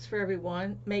scrapbooks for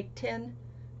everyone. Make 10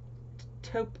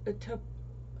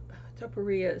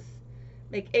 toperias.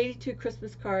 Make 82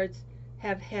 Christmas cards.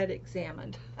 Have head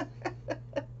examined.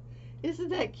 Isn't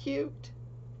that cute?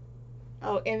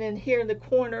 Oh, and then here in the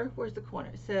corner, where's the corner?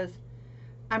 It says,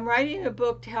 I'm writing a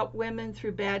book to help women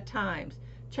through bad times.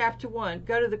 Chapter 1,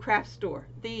 go to the craft store.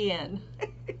 The end.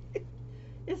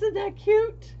 Isn't that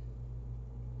cute?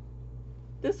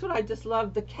 This one I just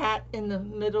love, the cat in the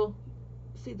middle.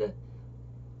 See the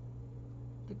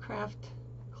craft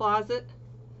closet?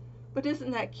 But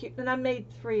isn't that cute? And I made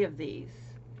 3 of these.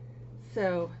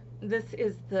 So this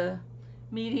is the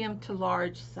medium to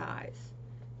large size.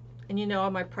 And you know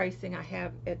all my pricing I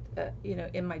have at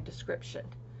in my description.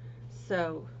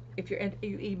 So if you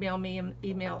email me,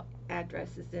 email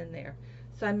address is in there.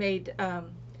 So I made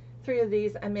 3 of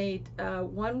these. I made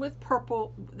one with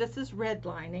purple. This is red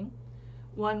lining.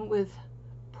 One with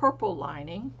purple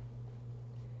lining.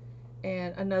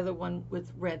 And another one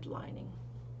with red lining.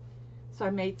 So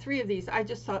I made 3 of these. I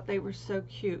just thought they were so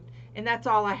cute. And that's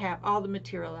all I have, all the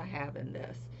material I have in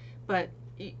this. But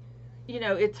you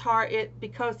know, it's hard,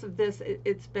 because of this,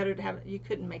 it's better to have, you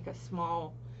couldn't make a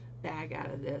small bag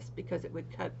out of this because it would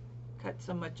cut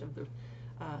so much of the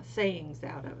sayings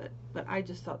out of it. But I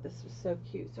just thought this was so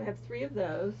cute. So I have 3 of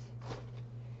those.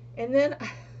 And then,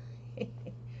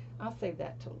 I'll save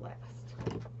that till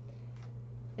last.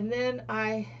 And then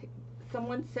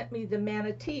someone sent me the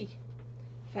manatee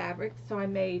fabric, so I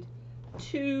made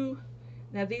 2.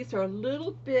 Now these are a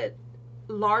little bit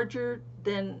larger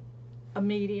than a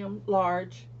medium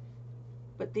large,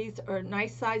 but these are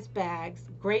nice size bags,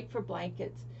 great for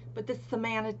blankets. But this is the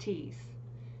manatees,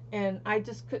 and I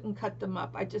just couldn't cut them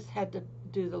up. I just had to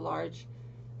do the large.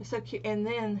 They're so cute. And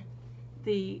then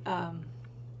the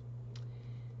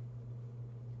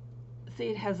see,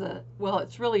 it has a, well,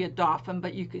 it's really a dolphin,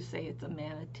 but you could say it's a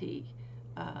manatee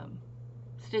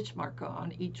stitch marker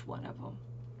on each one of them.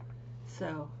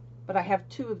 So, but I have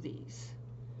 2 of these.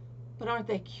 But aren't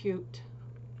they cute?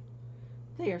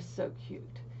 They are so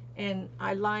cute. And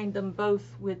I lined them both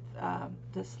with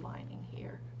this lining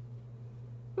here.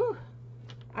 Whew.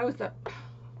 I was up,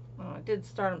 well, I didn't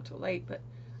start them till late, but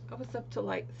I was up till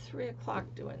like 3 o'clock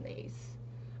doing these.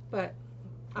 But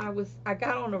I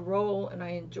got on a roll and I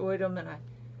enjoyed them, and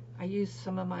I used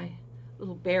some of my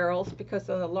little barrels because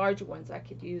on the larger ones I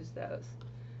could use those.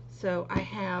 So I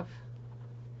have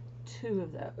 2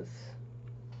 of those.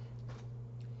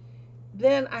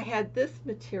 Then I had this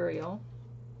material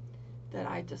that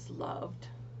I just loved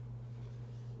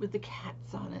with the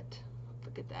cats on it.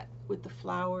 Look at that, with the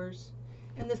flowers.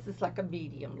 And this is like a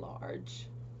medium large.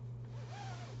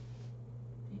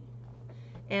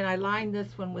 And I lined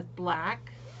this one with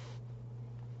black.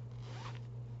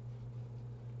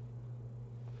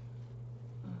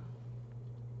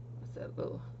 What's that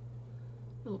little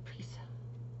piece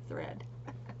of thread?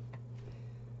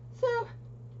 So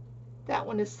that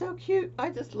one is so cute. I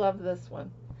just love this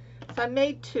one. So I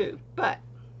made 2, but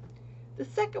the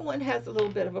second one has a little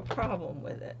bit of a problem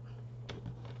with it.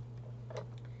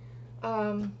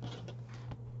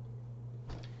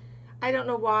 I don't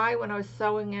know why when I was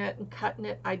sewing it and cutting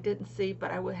it I didn't see,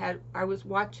 but I was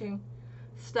watching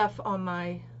stuff on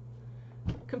my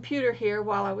computer here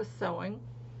while I was sewing,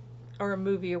 or a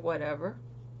movie or whatever,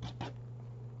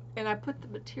 and I put the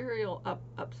material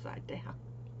upside down.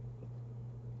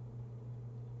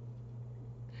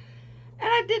 And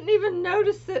I didn't even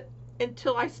notice it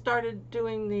until I started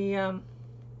doing the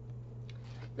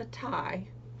tie.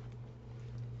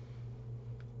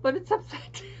 But it's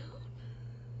upside down.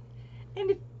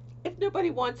 And if nobody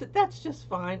wants it, that's just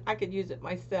fine. I could use it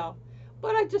myself.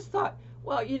 But I just thought,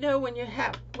 well, you know, when you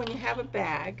have a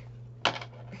bag,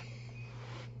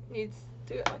 needs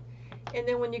to do it. And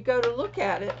then when you go to look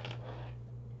at it,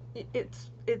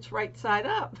 it's right side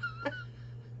up.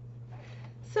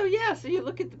 So yeah, so you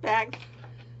look at the bag,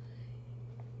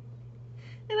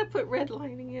 and I put red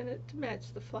lining in it to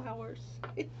match the flowers.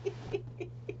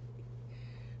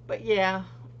 But yeah,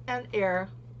 and air.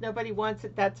 Nobody wants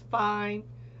it, that's fine.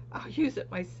 I'll use it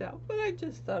myself. But I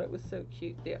just thought it was so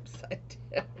cute, the upside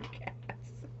down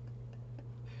cats.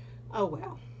 Oh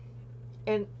well.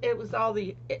 And it was all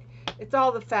it's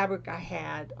all the fabric I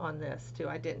had on this too.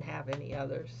 I didn't have any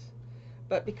others.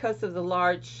 But because of the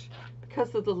large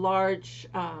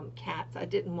cats, I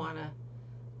didn't want to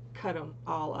cut them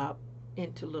all up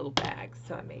into little bags,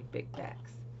 so I made big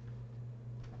bags.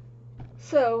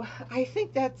 So I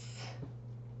think I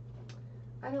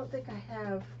don't think I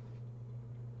have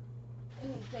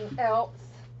anything else.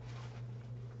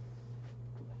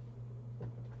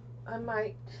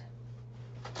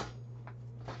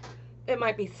 It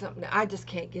might be something, I just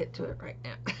can't get to it right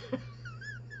now.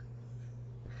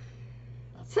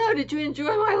 So, did you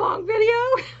enjoy my long video?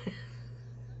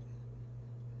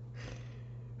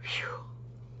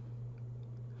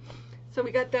 So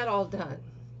we got that all done.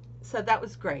 So that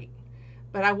was great.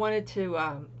 But I wanted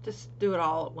to just do it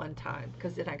all at one time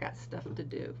because then I got stuff to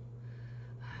do.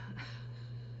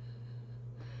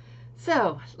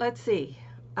 So, let's see.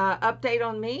 Update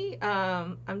on me.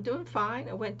 I'm doing fine.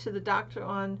 I went to the doctor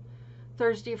on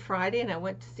Thursday or Friday, and I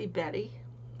went to see Betty,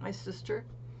 my sister,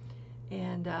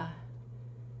 and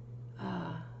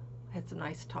had some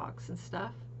nice talks and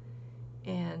stuff.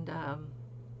 And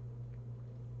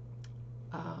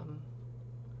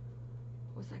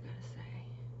what was I going to say?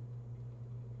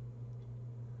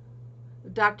 The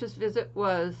doctor's visit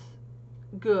was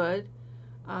good.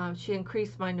 She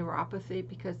increased my neuropathy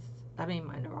because,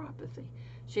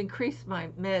 she increased my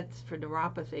meds for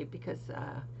neuropathy because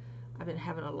I've been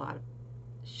having a lot of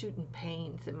shooting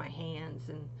pains in my hands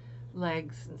and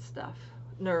legs and stuff,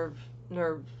 nerve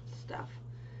stuff.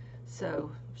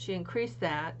 So she increased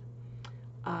that,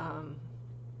 and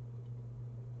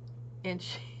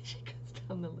she goes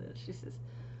down the list. She says,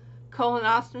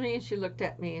 colonoscopy, and she looked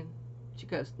at me and she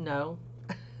goes, no.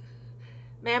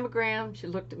 Mammogram, she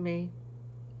looked at me,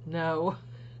 no.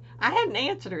 I hadn't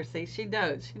answered her, see, she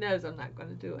knows I'm not going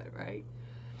to do it, right?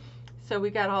 So we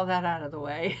got all that out of the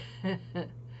way.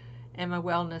 And my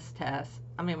wellness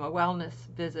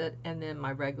visit, and then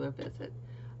my regular visit.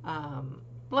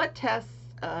 Blood tests,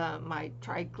 my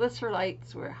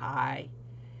triglycerides were high,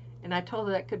 and I told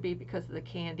her that could be because of the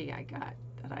candy I got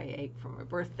that I ate for my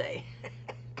birthday.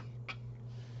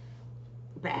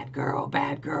 Bad girl,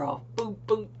 boom,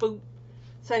 boom, boom.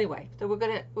 So anyway, so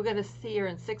we're gonna see her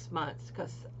in 6 months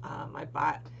because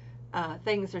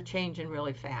things are changing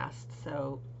really fast.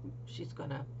 So she's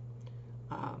gonna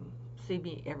see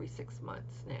me every 6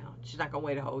 months now. She's not gonna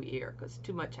wait a whole year because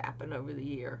too much happened over the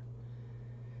year.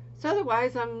 So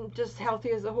otherwise, I'm just healthy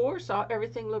as a horse.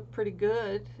 Everything looked pretty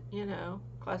good,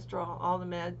 cholesterol, all the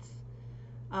meds.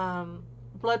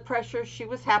 Blood pressure, she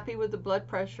was happy with the blood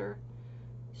pressure.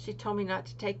 She told me not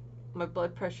to take my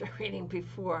blood pressure reading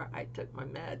before I took my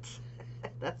meds.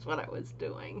 That's what I was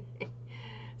doing.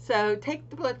 So take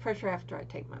the blood pressure after I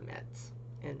take my meds,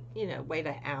 and wait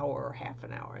an hour or half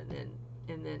an hour,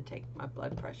 and then take my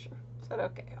blood pressure. I said,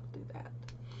 okay, I'll do that.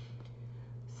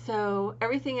 So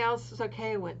everything else was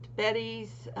okay. I went to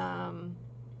Betty's, had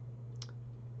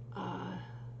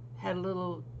a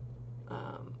little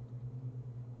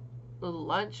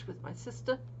lunch with my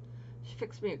sister. She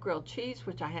fixed me a grilled cheese,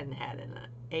 which I hadn't had in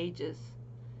ages.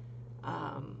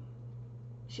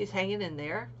 She's hanging in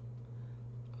there.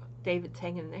 David's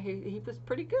hanging in there. He was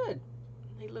pretty good.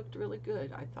 He looked really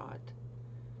good, I thought.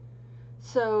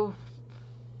 So,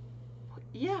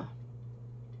 yeah.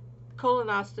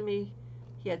 Colonoscopy,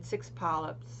 he had 6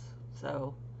 polyps.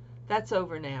 So, that's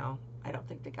over now. I don't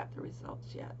think they got the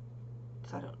results yet.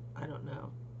 So, I don't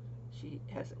know. She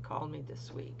hasn't called me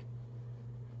this week.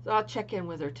 So I'll check in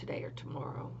with her today or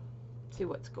tomorrow, see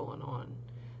what's going on.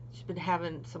 She's been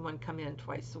having someone come in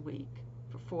twice a week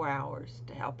for 4 hours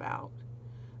to help out.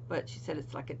 But she said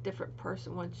it's like a different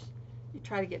person. Once you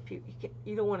try to get people,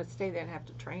 you don't want to stay there and have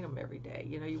to train them every day.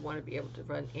 You want to be able to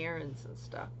run errands and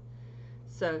stuff.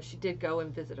 So she did go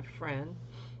and visit a friend.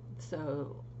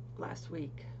 So last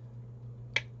week,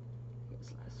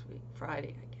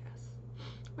 Friday, I guess.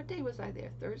 What day was I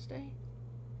there? Thursday?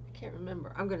 I can't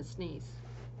remember. I'm going to sneeze.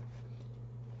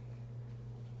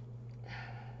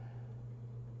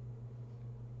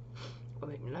 Well,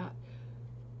 maybe not.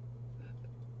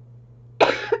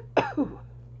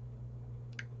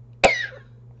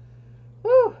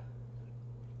 Whew.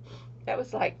 That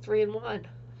was like 3 in 1.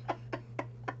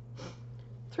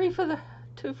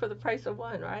 2 two for the price of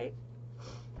one, right?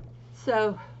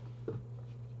 So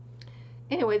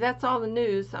anyway, that's all the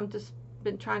news. I'm just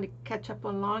been trying to catch up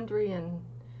on laundry and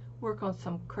work on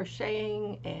some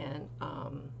crocheting and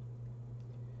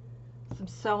some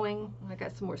sewing. I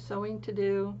got some more sewing to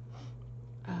do.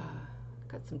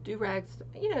 Got some do-rags,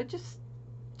 you know, just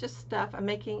stuff. I'm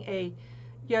making a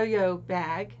yo-yo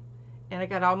bag, and I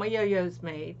got all my yo-yos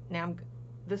made. Now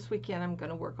this weekend I'm going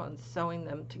to work on sewing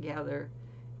them together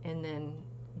and then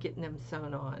getting them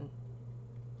sewn on.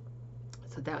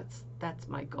 So that's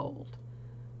my goal,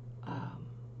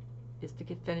 is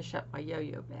to finish up my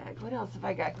yo-yo bag. What else have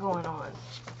I got going on?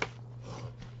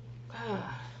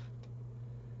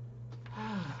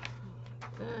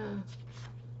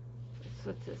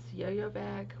 What's this? Yo-yo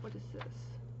bag? What is this?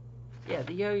 Yeah,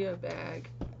 the yo-yo bag.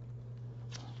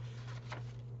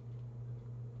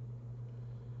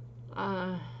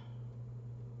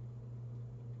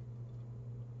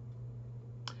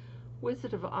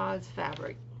 Wizard of Oz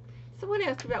fabric. Someone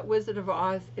asked about Wizard of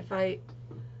Oz if I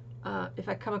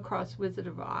come across Wizard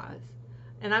of Oz,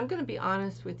 and I'm going to be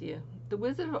honest with you. The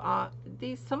Wizard of Oz,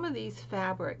 some of these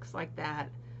fabrics like that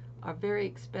are very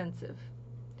expensive,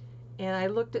 and I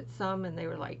looked at some and they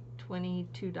were like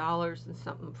 $22 and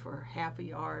something for half a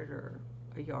yard or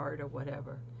a yard or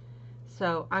whatever.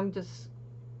 So I'm just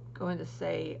going to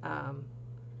say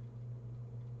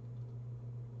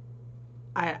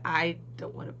I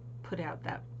don't want to put out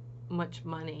that much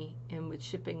money, and with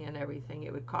shipping and everything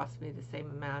it would cost me the same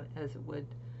amount as it would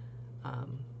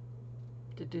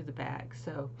to do the bag.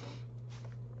 So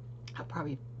I'll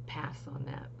probably pass on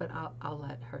that, but I'll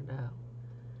let her know.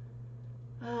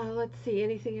 Let's see,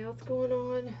 anything else going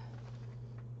on?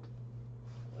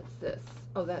 What's this?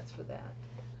 Oh, that's for that.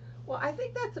 Well, I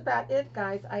think that's about it,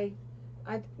 guys. I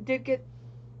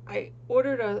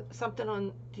ordered something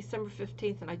on December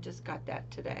 15th, and I just got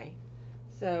that today.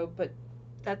 So, but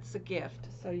that's a gift,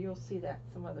 so you'll see that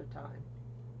some other time.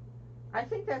 I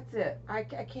think that's it. I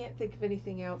can't think of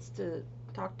anything else to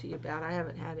talk to you about. I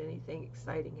haven't had anything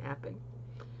exciting happen.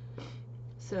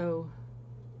 So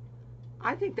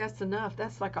I think that's enough.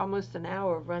 That's like almost an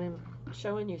hour of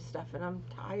showing you stuff, and I'm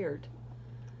tired.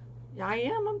 Yeah, I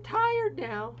am. I'm tired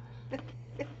now.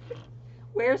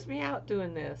 Wears me out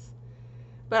doing this.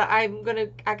 But I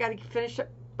got to finish up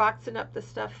boxing up the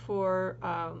stuff for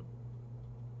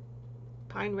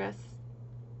Pine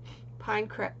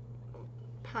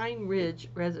Ridge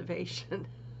Reservation.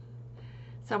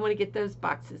 So I'm going to get those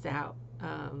boxes out.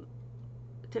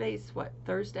 Today's what,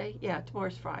 Thursday? Yeah,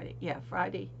 tomorrow's Friday. Yeah,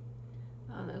 Friday.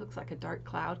 It looks like a dark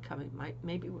cloud coming.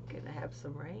 Maybe we're going to have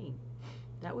some rain.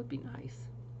 That would be nice.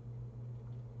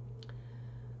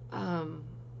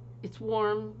 It's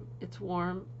warm. It's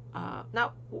warm. I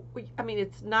mean,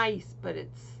 it's nice, but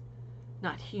it's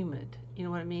not humid. You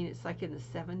know what I mean? It's like in the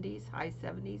 70s, high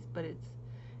 70s, but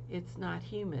it's not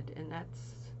humid, and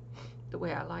that's the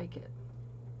way I like it.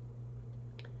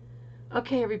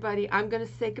 Okay, everybody, I'm going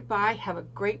to say goodbye. Have a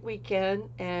great weekend,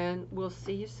 and we'll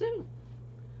see you soon.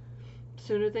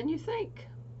 Sooner than you think.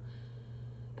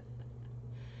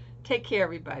 Take care,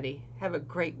 everybody. Have a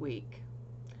great week.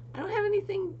 I don't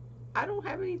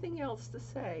have anything else to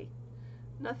say.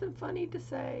 Nothing funny to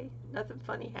say. Nothing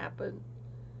funny happened.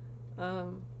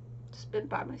 Just been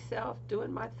by myself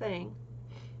doing my thing.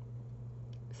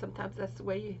 Sometimes that's the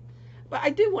way you. But I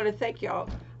do want to thank y'all.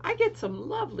 I get some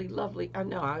lovely. I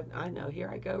know. Here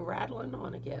I go rattling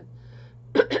on again.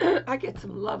 I get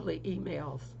some lovely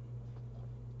emails,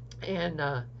 and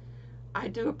I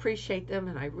do appreciate them,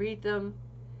 and I read them,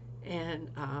 and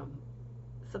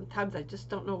sometimes I just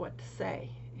don't know what to say.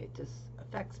 It just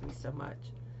affects me so much.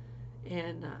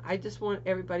 And I just want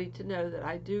everybody to know that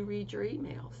I do read your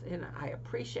emails, and I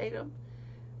appreciate them.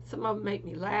 Some of them make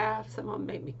me laugh. Some of them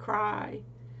make me cry.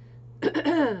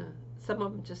 Some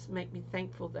of them just make me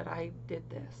thankful that I did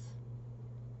this.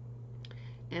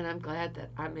 And I'm glad that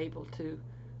I'm able to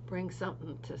bring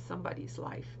something to somebody's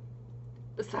life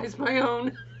besides my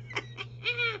own.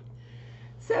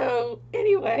 So,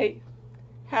 anyway,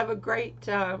 have a great,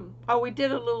 we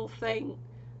did a little thing.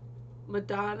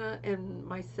 Madonna and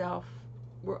myself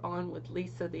were on with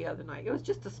Lisa the other night. It was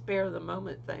just a spare of the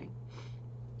moment thing.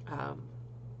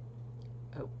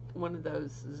 One of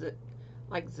those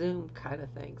like Zoom kind of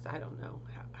things. I don't know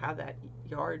how that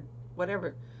yard,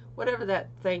 whatever that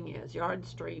thing is, yard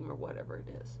stream or whatever it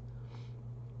is.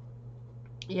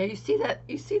 Yeah, you see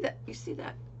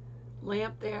that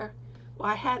lamp there? Well,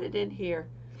 I had it in here,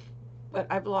 but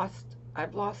I've lost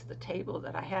the table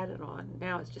that I had it on.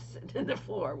 Now it's just sitting in the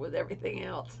floor with everything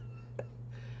else.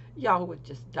 Y'all would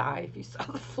just die if you saw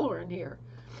the floor in here.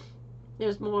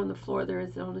 There's more on the floor there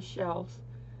is on the shelves.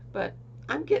 But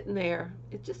I'm getting there.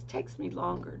 It just takes me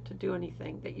longer to do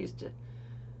anything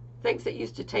things that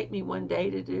used to take me one day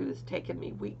to do is taking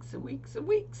me weeks and weeks and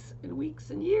weeks and weeks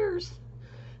and years.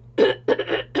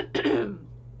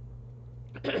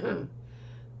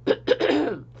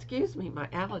 Excuse me, my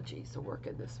allergies are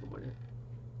working this morning.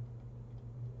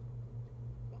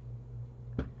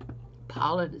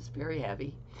 Pollen is very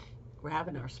heavy. We're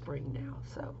having our spring now,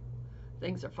 so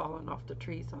things are falling off the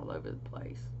trees all over the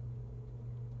place.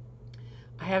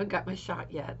 I haven't got my shot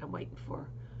yet. I'm waiting for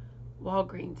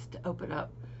Walgreens to open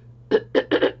up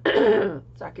so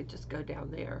I could just go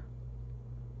down there.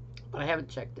 But I haven't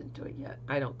checked into it yet.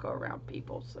 I don't go around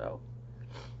people, so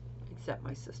except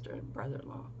my sister and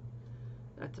brother-in-law.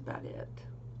 That's about it.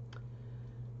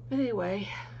 But anyway,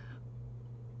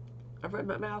 I've run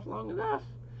my mouth long enough.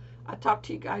 I'll talk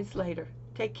to you guys later.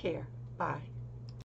 Take care. Bye.